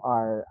you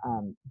are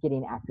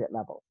getting accurate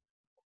levels.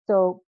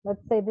 So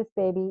let's say this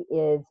baby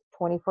is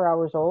 24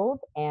 hours old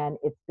and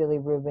its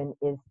bilirubin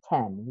is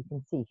 10. You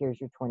can see here's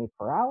your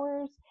 24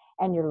 hours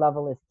and your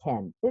level is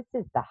 10. This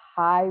is the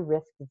high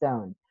risk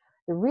zone.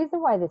 The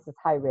reason why this is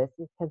high risk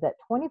is because at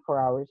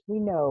 24 hours, we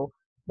know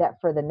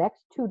that for the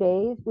next 2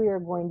 days, we are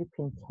going to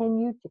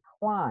continue to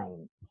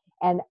climb.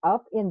 And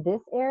up in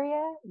this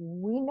area,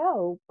 we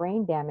know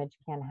brain damage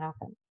can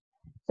happen.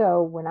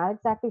 So we're not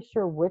exactly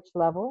sure which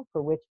level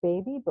for which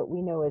baby, but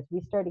we know as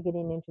we started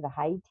getting into the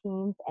high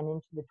teens and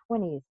into the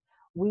 20s,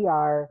 we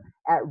are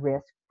at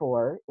risk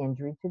for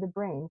injury to the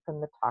brain from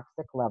the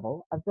toxic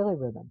level of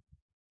bilirubin.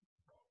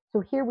 So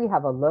here we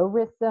have a low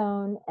risk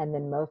zone, and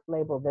then most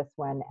label this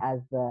one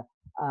as the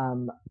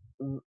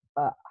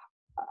uh,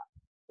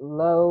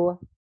 low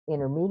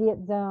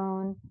intermediate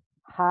zone,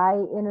 high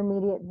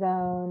intermediate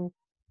zone,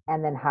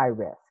 and then high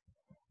risk.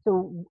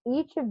 So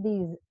each of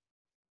these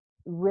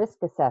risk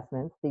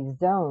assessments, these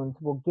zones,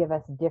 will give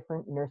us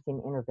different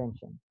nursing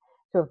interventions.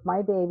 So if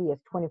my baby is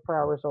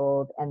 24 hours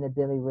old and the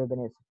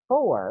bilirubin is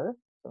 4,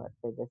 so let's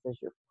say this is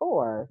your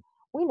 4,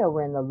 we know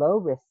we're in the low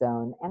risk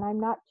zone, and I'm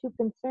not too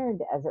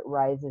concerned as it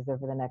rises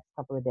over the next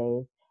couple of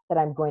days that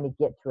I'm going to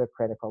get to a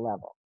critical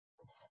level.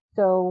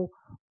 So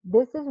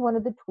this is one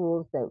of the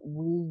tools that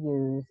we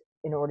use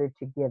in order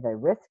to give a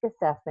risk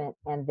assessment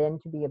and then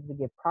to be able to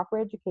give proper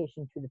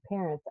education to the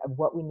parents of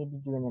what we need to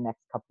do in the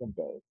next couple of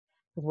days.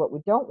 Because what we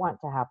don't want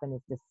to happen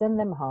is to send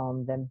them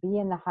home, then be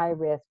in the high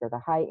risk or the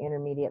high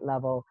intermediate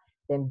level,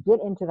 then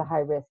get into the high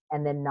risk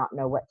and then not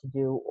know what to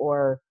do,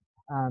 or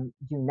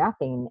do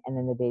nothing, and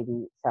then the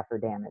baby suffer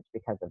damage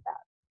because of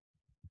that.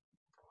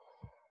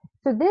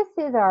 So this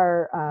is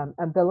our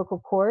umbilical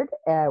cord.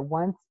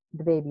 Once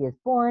the baby is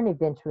born,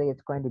 eventually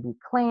it's going to be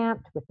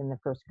clamped within the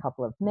first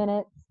couple of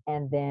minutes,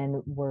 and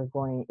then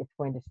it's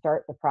going to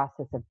start the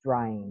process of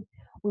drying.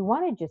 We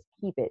want to just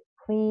keep it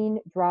clean,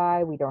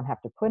 dry. We don't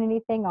have to put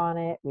anything on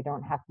it. We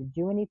don't have to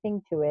do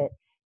anything to it.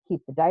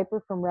 Keep the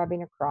diaper from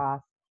rubbing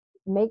across.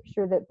 Make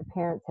sure that the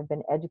parents have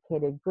been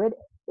educated good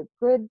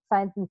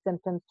signs and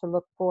symptoms to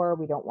look for.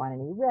 We don't want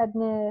any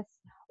redness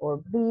or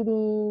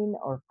bleeding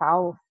or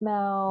foul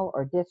smell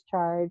or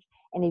discharge,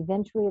 and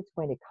eventually it's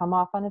going to come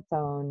off on its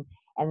own.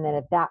 And then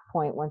at that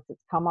point, once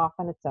it's come off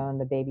on its own,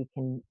 the baby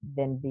can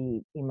then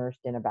be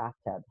immersed in a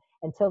bathtub.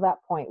 Until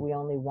that point, we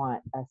only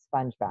want a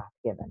sponge bath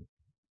given.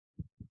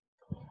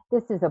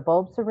 This is a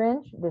bulb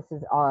syringe. This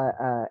is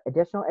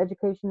additional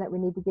education that we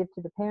need to give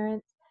to the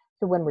parents.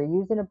 So when we're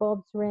using a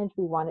bulb syringe,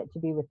 we want it to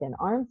be within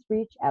arm's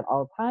reach at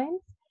all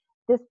times.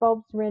 This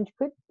bulb syringe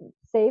could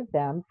save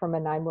them from a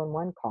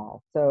 911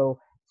 call. So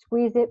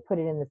Squeeze it, put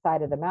it in the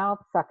side of the mouth,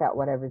 suck out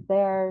whatever's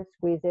there,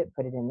 squeeze it,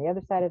 put it in the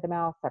other side of the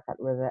mouth, suck out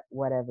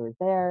whatever is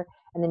there.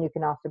 And then you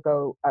can also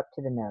go up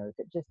to the nose.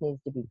 It just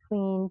needs to be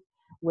cleaned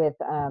with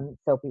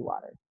soapy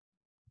water.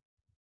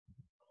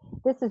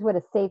 This is what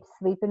a safe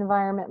sleep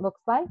environment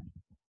looks like.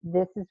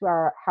 This is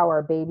how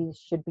our babies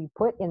should be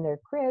put in their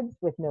cribs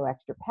with no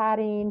extra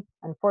padding.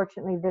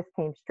 Unfortunately, this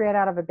came straight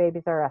out of a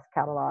Babies R Us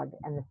catalog,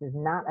 and this is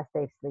not a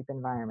safe sleep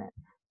environment.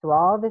 So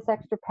all this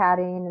extra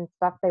padding and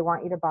stuff they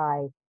want you to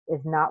buy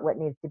is not what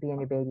needs to be in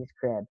your baby's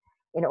crib.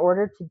 In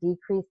order to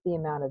decrease the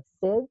amount of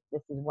SIDS,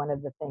 this is one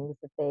of the things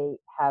that they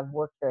have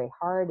worked very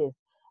hard is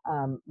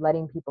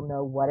letting people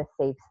know what a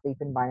safe sleep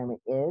environment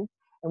is.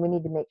 And we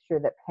need to make sure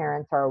that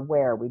parents are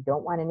aware. We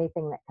don't want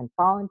anything that can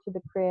fall into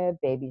the crib.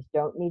 Babies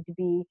don't need to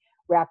be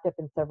wrapped up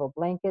in several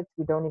blankets.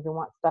 We don't even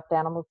want stuffed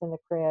animals in the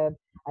crib.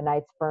 A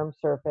nice firm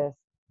surface,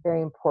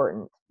 very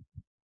important.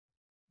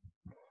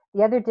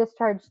 The other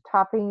discharge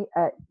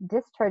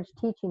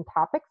teaching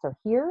topics are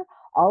here.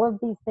 All of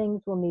these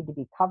things will need to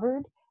be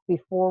covered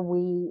before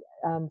we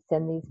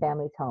send these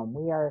families home.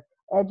 We are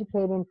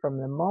educating from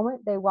the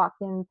moment they walk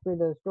in through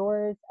those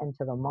doors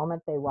until the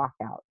moment they walk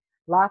out.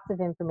 Lots of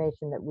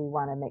information that we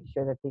want to make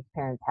sure that these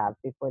parents have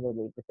before they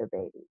leave with their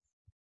babies.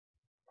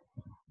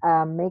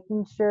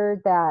 Making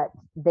sure that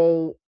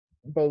they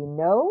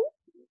know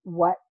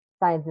what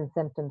signs and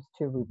symptoms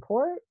to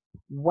report,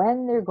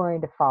 when they're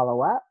going to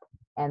follow up,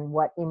 and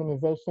what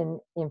immunization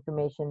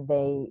information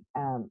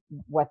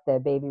what the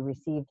baby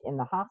received in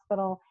the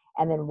hospital,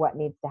 and then what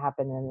needs to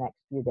happen in the next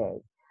few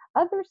days.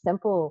 Other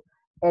simple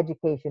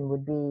education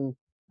would be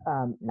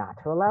not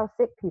to allow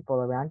sick people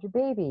around your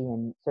baby,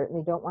 and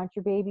certainly don't want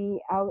your baby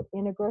out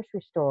in a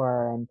grocery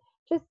store, and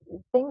just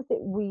things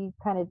that we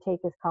kind of take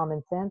as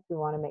common sense. We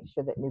want to make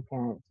sure that new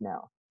parents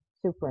know.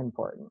 Super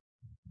important.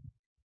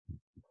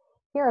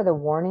 Here are the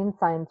warning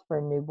signs for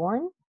a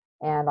newborn,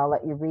 and I'll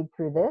let you read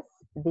through this.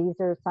 These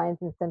are signs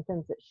and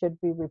symptoms that should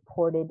be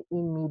reported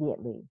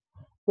immediately.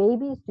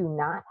 Babies do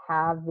not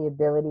have the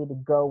ability to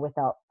go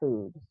without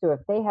food. So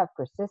if they have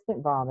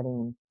persistent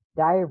vomiting,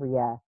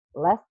 diarrhea,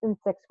 less than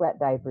 6 wet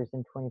diapers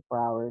in 24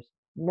 hours,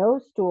 no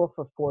stool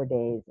for 4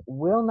 days,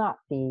 will not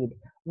feed,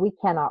 we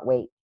cannot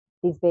wait.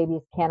 These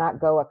babies cannot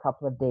go a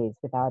couple of days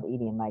without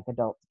eating like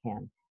adults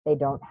can. They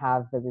don't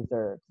have the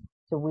reserves.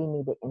 So we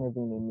need to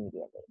intervene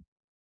immediately.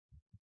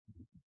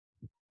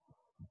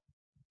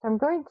 So I'm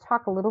going to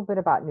talk a little bit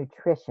about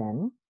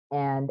nutrition.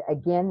 And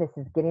again, this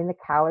is getting the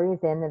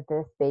calories in that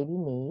this baby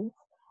needs.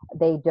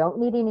 They don't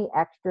need any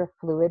extra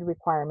fluid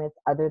requirements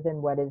other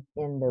than what is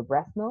in their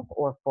breast milk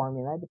or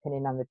formula,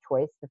 depending on the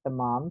choice that the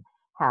mom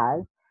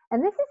has.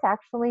 And this is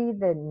actually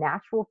the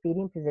natural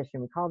feeding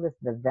position. We call this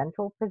the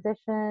ventral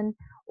position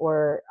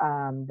or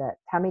the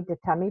tummy to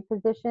tummy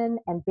position.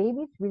 And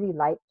babies really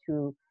like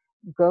to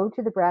go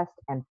to the breast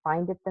and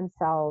find it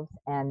themselves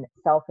and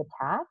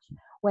self-attach.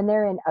 When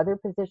they're in other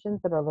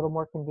positions that are a little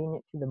more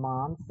convenient to the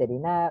mom,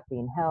 sitting up,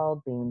 being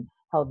held in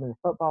the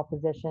football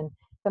position,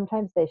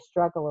 sometimes they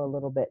struggle a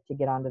little bit to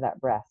get onto that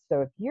breast.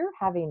 So if you're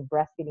having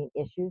breastfeeding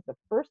issues, the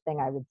first thing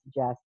I would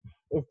suggest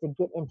is to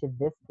get into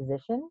this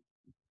position.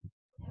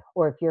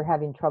 Or if you're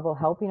having trouble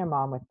helping a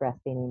mom with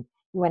breastfeeding,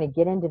 you want to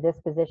get into this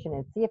position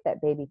and see if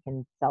that baby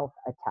can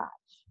self-attach.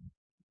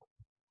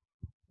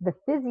 The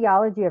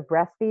physiology of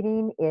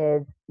breastfeeding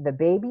is the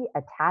baby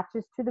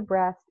attaches to the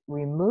breast,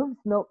 removes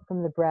milk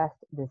from the breast,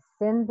 this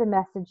sends a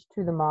message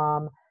to the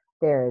mom.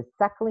 There is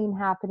suckling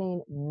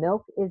happening,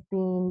 milk is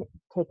being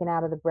taken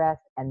out of the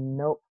breast, and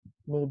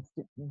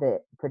the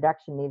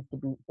production needs to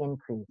be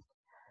increased.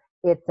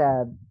 It's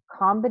a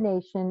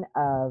combination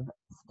of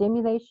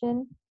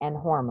stimulation and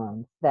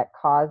hormones that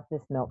cause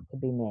this milk to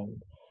be made.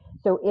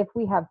 So if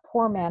we have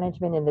poor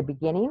management in the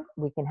beginning,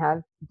 we can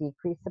have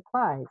decreased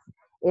supplies.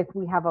 If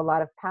we have a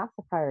lot of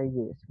pacifier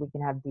use, we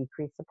can have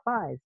decreased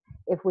supplies.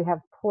 If we have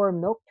poor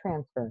milk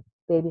transfer,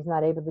 baby's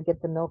not able to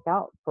get the milk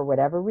out for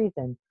whatever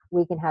reason,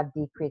 we can have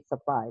decreased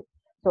supplies.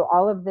 So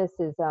all of this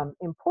is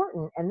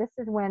important, and this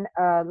is when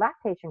a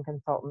lactation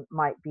consultant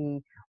might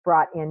be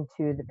brought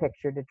into the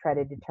picture to try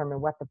to determine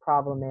what the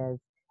problem is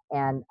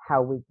and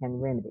how we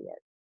can remedy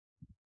it.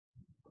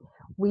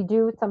 We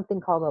do something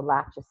called a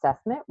latch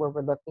assessment where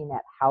we're looking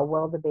at how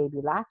well the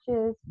baby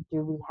latches.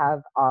 Do we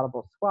have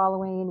audible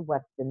swallowing?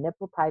 What's the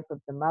nipple type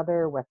of the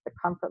mother? What's the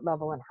comfort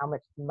level and how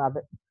much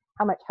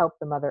help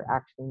the mother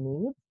actually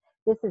needs?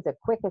 This is a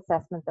quick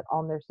assessment that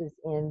all nurses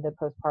in the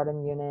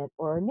postpartum unit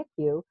or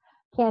NICU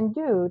can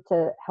do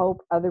to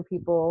help other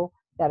people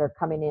that are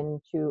coming in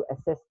to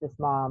assist this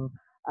mom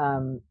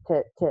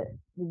to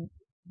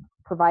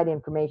provide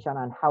information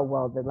on how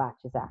well the latch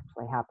is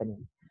actually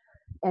happening.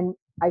 And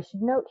I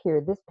should note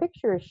here, this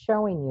picture is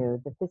showing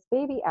you that this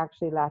baby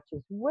actually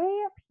latches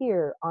way up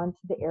here onto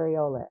the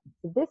areola.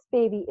 So this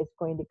baby is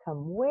going to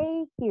come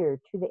way here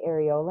to the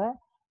areola.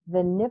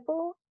 The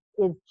nipple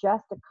is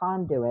just a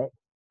conduit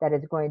that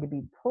is going to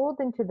be pulled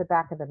into the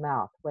back of the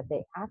mouth. What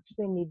they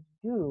actually need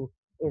to do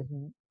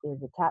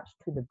is attached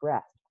to the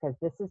breast because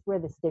this is where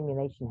the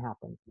stimulation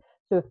happens.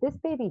 So if this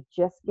baby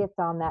just gets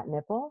on that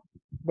nipple,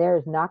 there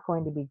is not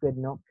going to be good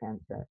milk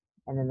transfer,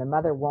 and then the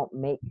mother won't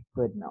make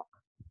good milk.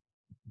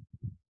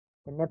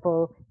 The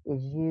nipple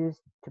is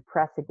used to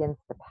press against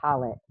the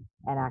palate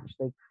and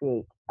actually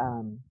create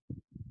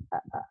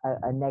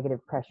a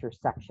negative pressure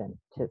suction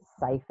to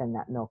siphon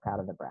that milk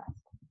out of the breast.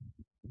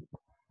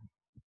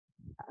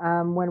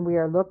 When we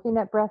are looking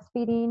at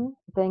breastfeeding,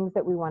 things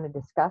that we want to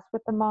discuss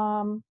with the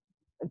mom,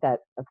 that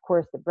of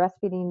course the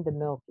breastfeeding, the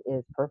milk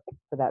is perfect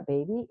for that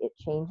baby. It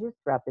changes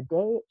throughout the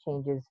day. It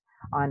changes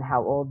on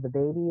how old the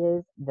baby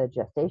is, the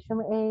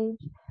gestational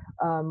age.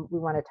 We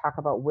want to talk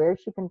about where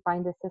she can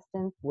find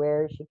assistance,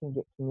 where she can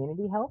get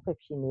community help if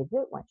she needs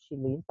it once she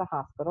leaves the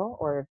hospital,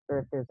 or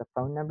if there's a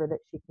phone number that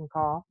she can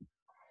call.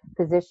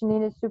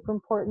 Positioning is super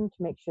important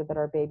to make sure that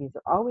our babies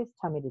are always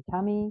tummy to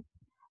tummy.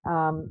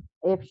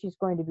 If she's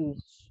going to be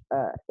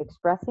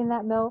expressing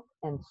that milk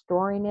and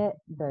storing it,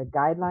 the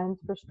guidelines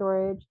for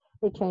storage,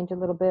 they change a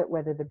little bit,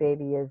 whether the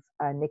baby is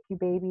a NICU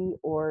baby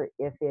or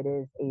if it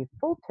is a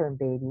full-term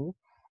baby.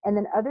 And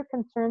then other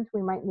concerns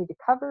we might need to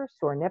cover: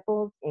 sore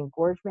nipples,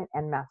 engorgement,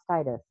 and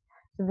mastitis.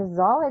 So this is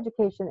all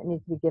education that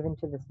needs to be given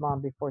to this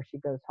mom before she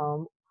goes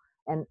home,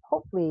 and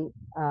hopefully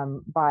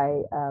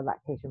by a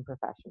lactation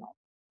professional.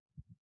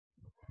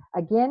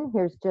 Again,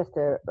 here's just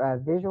a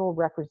visual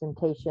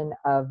representation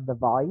of the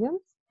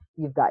volumes.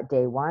 You've got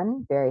day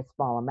one, very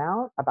small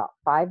amount, about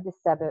 5 to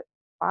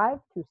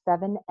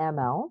 7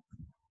 ml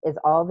is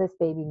all this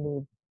baby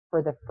needs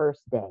for the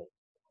first day.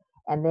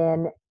 And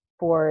then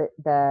for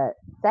the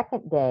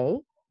second day,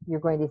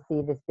 you're going to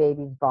see this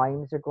baby's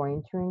volumes are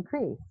going to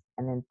increase.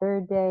 And then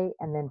third day,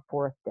 and then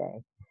fourth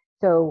day.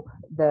 So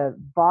the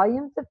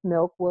volumes of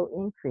milk will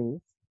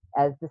increase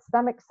as the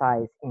stomach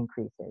size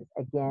increases.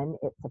 Again,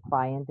 it's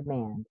supply and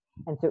demand.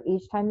 And so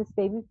each time this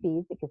baby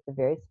feeds, it gets a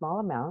very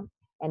small amount,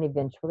 and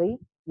eventually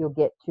you'll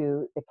get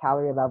to the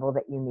calorie level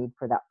that you need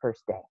for that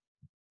first day.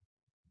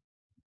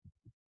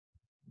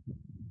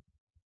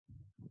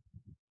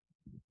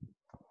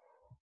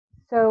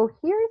 So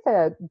here's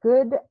a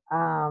good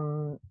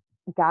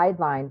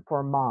guideline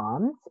for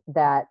moms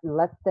that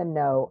lets them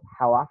know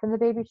how often the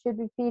baby should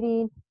be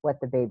feeding,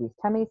 what the baby's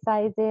tummy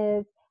size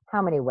is,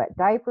 how many wet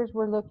diapers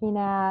we're looking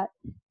at,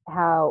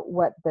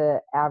 what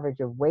the average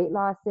of weight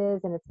loss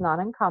is. And it's not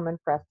uncommon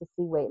for us to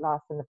see weight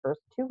loss in the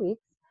first 2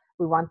 weeks.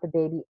 We want the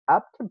baby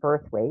up to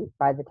birth weight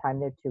by the time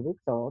they're 2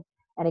 weeks old.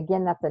 And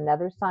again, that's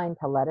another sign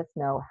to let us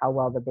know how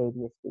well the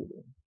baby is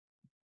feeding.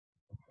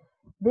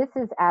 This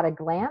is at a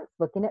glance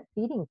looking at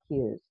feeding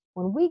cues.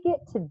 When we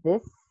get to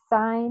this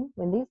sign,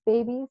 when these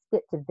babies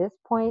get to this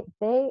point,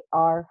 they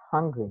are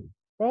hungry.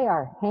 They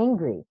are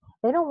hangry.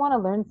 They don't want to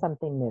learn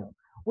something new.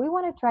 We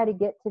want to try to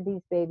get to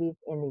these babies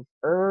in these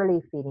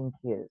early feeding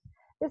cues.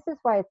 This is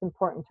why it's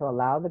important to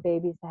allow the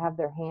babies to have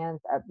their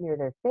hands up near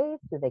their face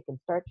so they can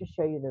start to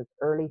show you those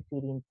early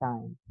feeding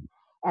signs.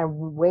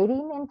 And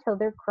waiting until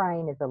they're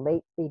crying is a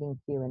late feeding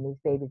cue, and these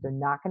babies are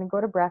not going to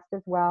go to breast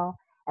as well,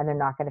 and they're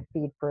not going to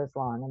feed for as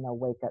long, and they'll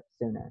wake up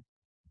sooner.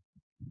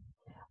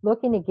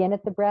 Looking again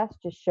at the breast,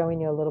 just showing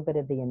you a little bit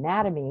of the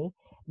anatomy,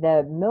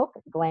 the milk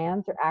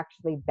glands are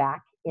actually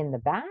back in the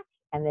back,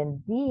 and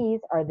then these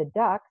are the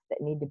ducts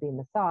that need to be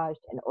massaged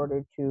in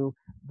order to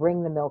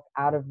bring the milk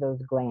out of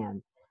those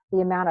glands. The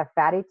amount of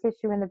fatty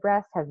tissue in the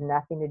breast has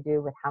nothing to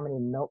do with how many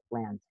milk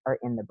glands are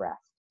in the breast.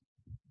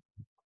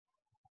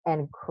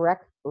 And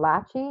correct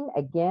latching,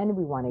 again,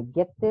 we want to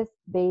get this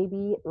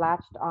baby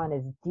latched on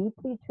as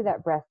deeply to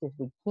that breast as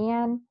we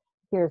can.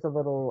 Here's a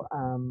little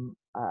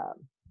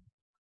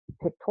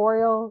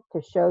pictorial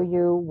to show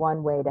you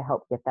one way to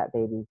help get that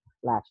baby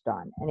latched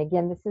on. And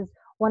again, this is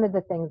one of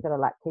the things that a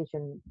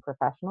lactation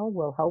professional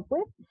will help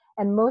with.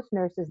 And most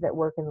nurses that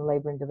work in the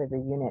labor and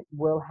delivery unit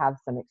will have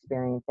some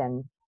experience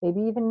and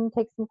maybe even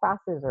take some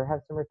classes or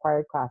have some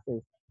required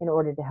classes in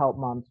order to help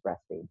moms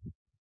breastfeed.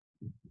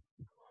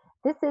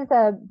 This is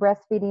a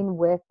breastfeeding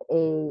with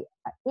a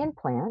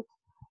implant.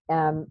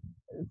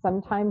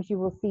 Sometimes you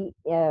will see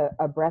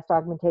a breast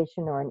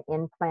augmentation or an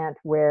implant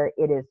where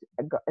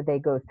they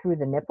go through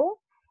the nipple,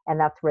 and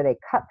that's where they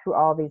cut through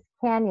all these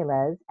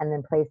cannulas and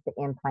then place the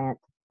implant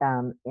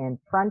in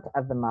front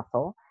of the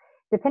muscle.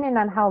 Depending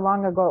on how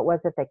long ago it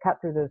was that they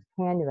cut through those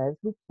cannulas,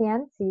 we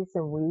can see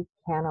some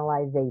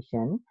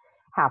recanalization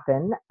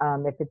happen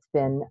if it's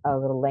been a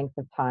little length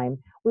of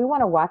time. We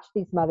want to watch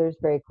these mothers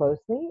very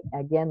closely,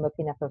 again,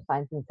 looking at those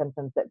signs and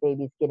symptoms that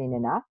baby's getting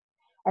enough.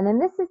 And then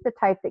this is the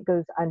type that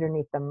goes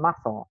underneath the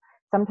muscle.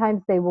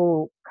 Sometimes they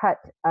will cut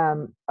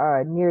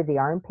near the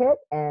armpit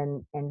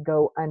and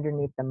go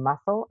underneath the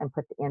muscle and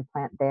put the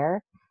implant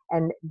there.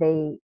 And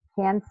they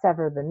can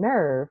sever the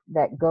nerve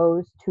that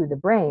goes to the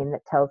brain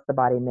that tells the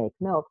body make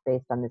milk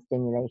based on the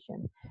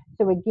stimulation.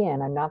 So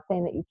again, I'm not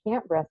saying that you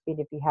can't breastfeed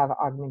if you have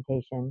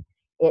augmentation.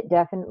 It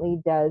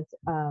definitely does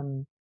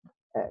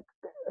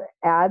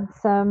add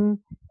some,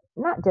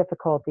 not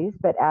difficulties,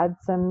 but add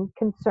some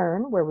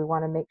concern where we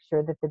want to make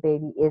sure that the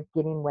baby is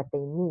getting what they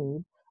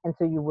need. And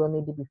so you will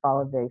need to be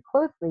followed very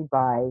closely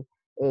by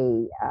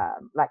a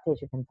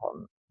lactation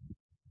consultant.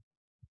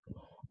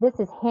 This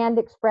is hand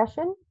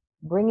expression.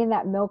 Bringing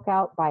that milk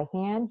out by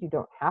hand, you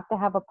don't have to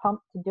have a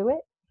pump to do it.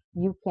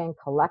 You can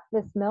collect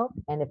this milk,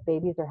 and if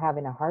babies are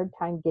having a hard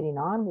time getting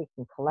on, we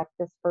can collect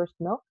this first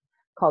milk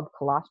called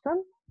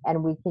colostrum,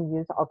 and we can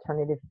use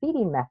alternative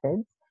feeding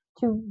methods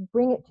to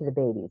bring it to the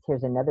babies.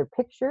 Here's another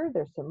picture.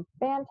 There's some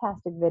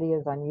fantastic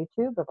videos on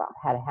YouTube about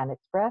how to hand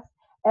express.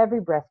 Every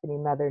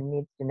breastfeeding mother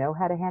needs to know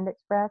how to hand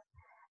express.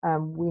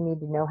 We need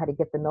to know how to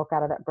get the milk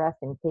out of that breast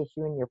in case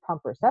you and your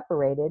pump are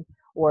separated,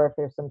 or if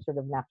there's some sort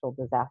of natural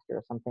disaster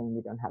or something,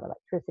 you don't have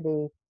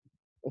electricity,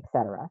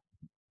 etc.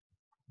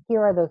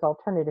 Here are those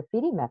alternative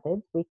feeding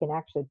methods. We can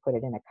actually put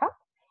it in a cup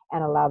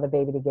and allow the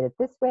baby to get it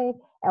this way,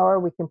 or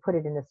we can put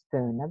it in a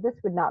spoon. Now, this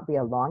would not be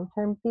a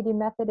long-term feeding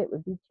method. It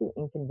would be too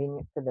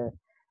inconvenient for the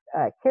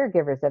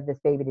caregivers of this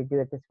baby to do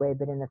it this way.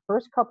 But in the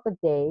first couple of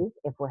days,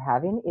 if we're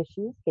having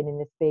issues getting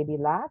this baby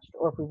latched,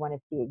 or if we want to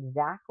see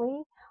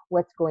exactly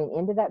what's going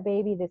into that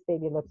baby, this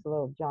baby looks a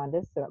little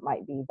jaundiced, so it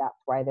might be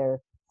that's why they're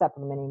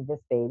supplementing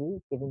this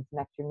baby, giving some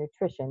extra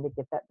nutrition to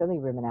get that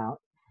bilirubin out.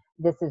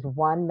 This is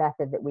one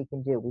method that we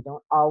can do. We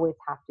don't always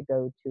have to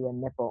go to a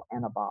nipple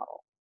and a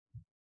bottle.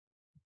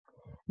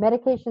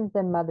 Medications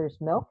and Mother's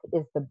Milk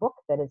is the book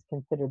that is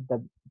considered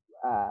the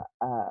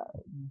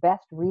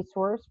best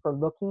resource for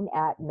looking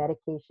at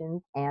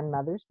medications and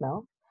mother's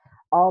milk.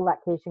 All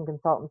lactation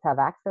consultants have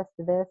access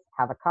to this,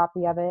 have a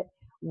copy of it.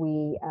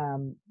 We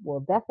will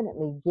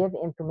definitely give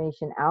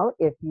information out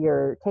if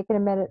you're taking a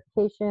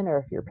medication, or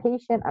if your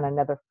patient on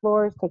another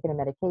floor is taking a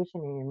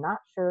medication and you're not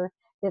sure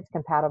it's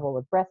compatible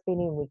with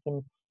breastfeeding. We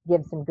can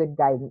give some good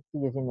guidance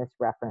using this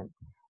reference.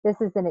 This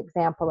is an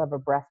example of a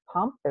breast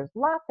pump. There's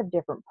lots of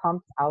different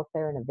pumps out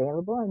there and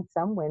available, and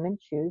some women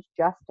choose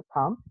just to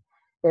pump.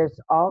 There's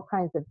all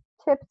kinds of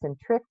tips and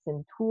tricks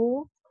and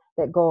tools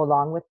that go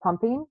along with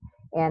pumping.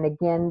 And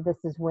again, this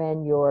is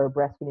when your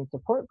breastfeeding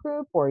support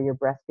group or your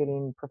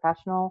breastfeeding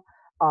professional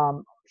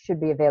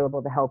should be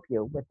available to help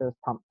you with those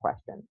pump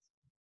questions.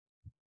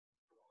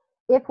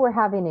 If we're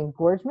having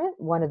engorgement,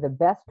 one of the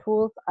best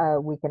tools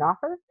we can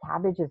offer,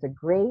 cabbage is a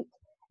great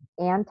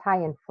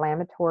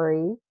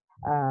anti-inflammatory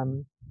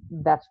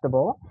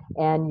vegetable,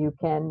 and you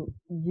can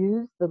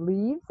use the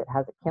leaves. It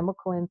has a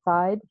chemical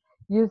inside.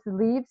 Use the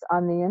leaves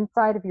on the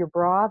inside of your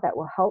bra. That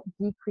will help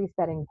decrease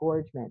that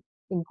engorgement.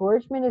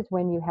 Engorgement is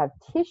when you have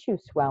tissue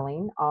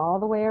swelling all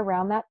the way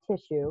around that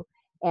tissue,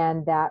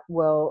 and that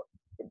will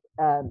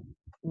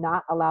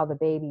not allow the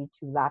baby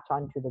to latch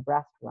onto the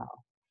breast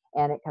well.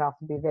 And it can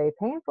also be very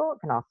painful. It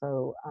can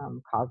also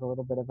cause a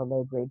little bit of a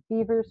low-grade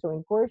fever. So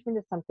engorgement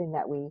is something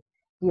that we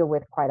deal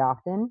with quite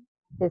often.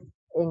 This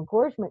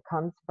engorgement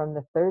comes from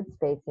the third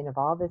spacing of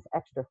all this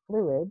extra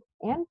fluid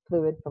and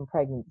fluid from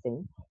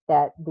pregnancy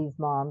that these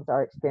moms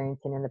are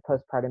experiencing in the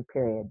postpartum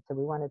period. So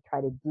we want to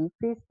try to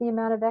decrease the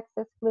amount of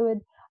excess fluid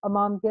a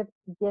mom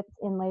gets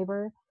in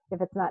labor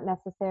if it's not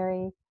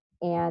necessary,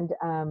 and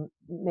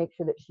make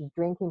sure that she's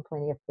drinking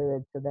plenty of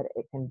fluid so that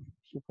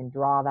she can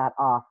draw that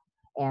off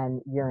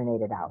and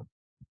urinate it out.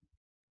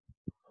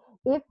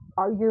 If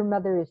your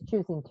mother is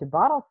choosing to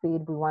bottle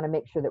feed, we want to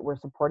make sure that we're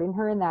supporting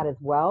her in that as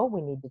well.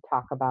 We need to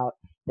talk about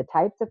the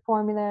types of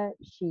formula.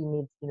 She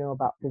needs to know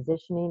about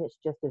positioning. It's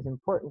just as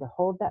important to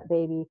hold that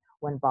baby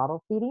when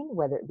bottle feeding,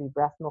 whether it be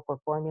breast milk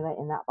or formula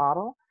in that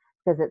bottle,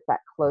 because it's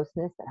that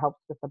closeness that helps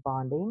with the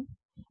bonding.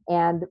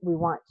 And we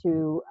want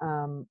to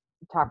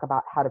talk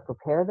about how to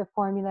prepare the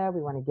formula.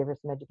 We want to give her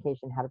some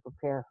education how to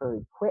prepare her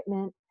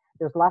equipment.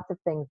 There's lots of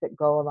things that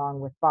go along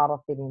with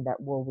bottle feeding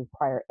that will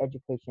require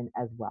education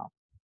as well.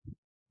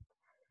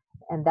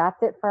 And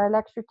that's it for our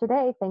lecture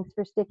today. Thanks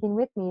for sticking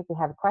with me. If you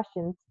have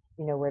questions,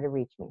 you know where to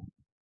reach me.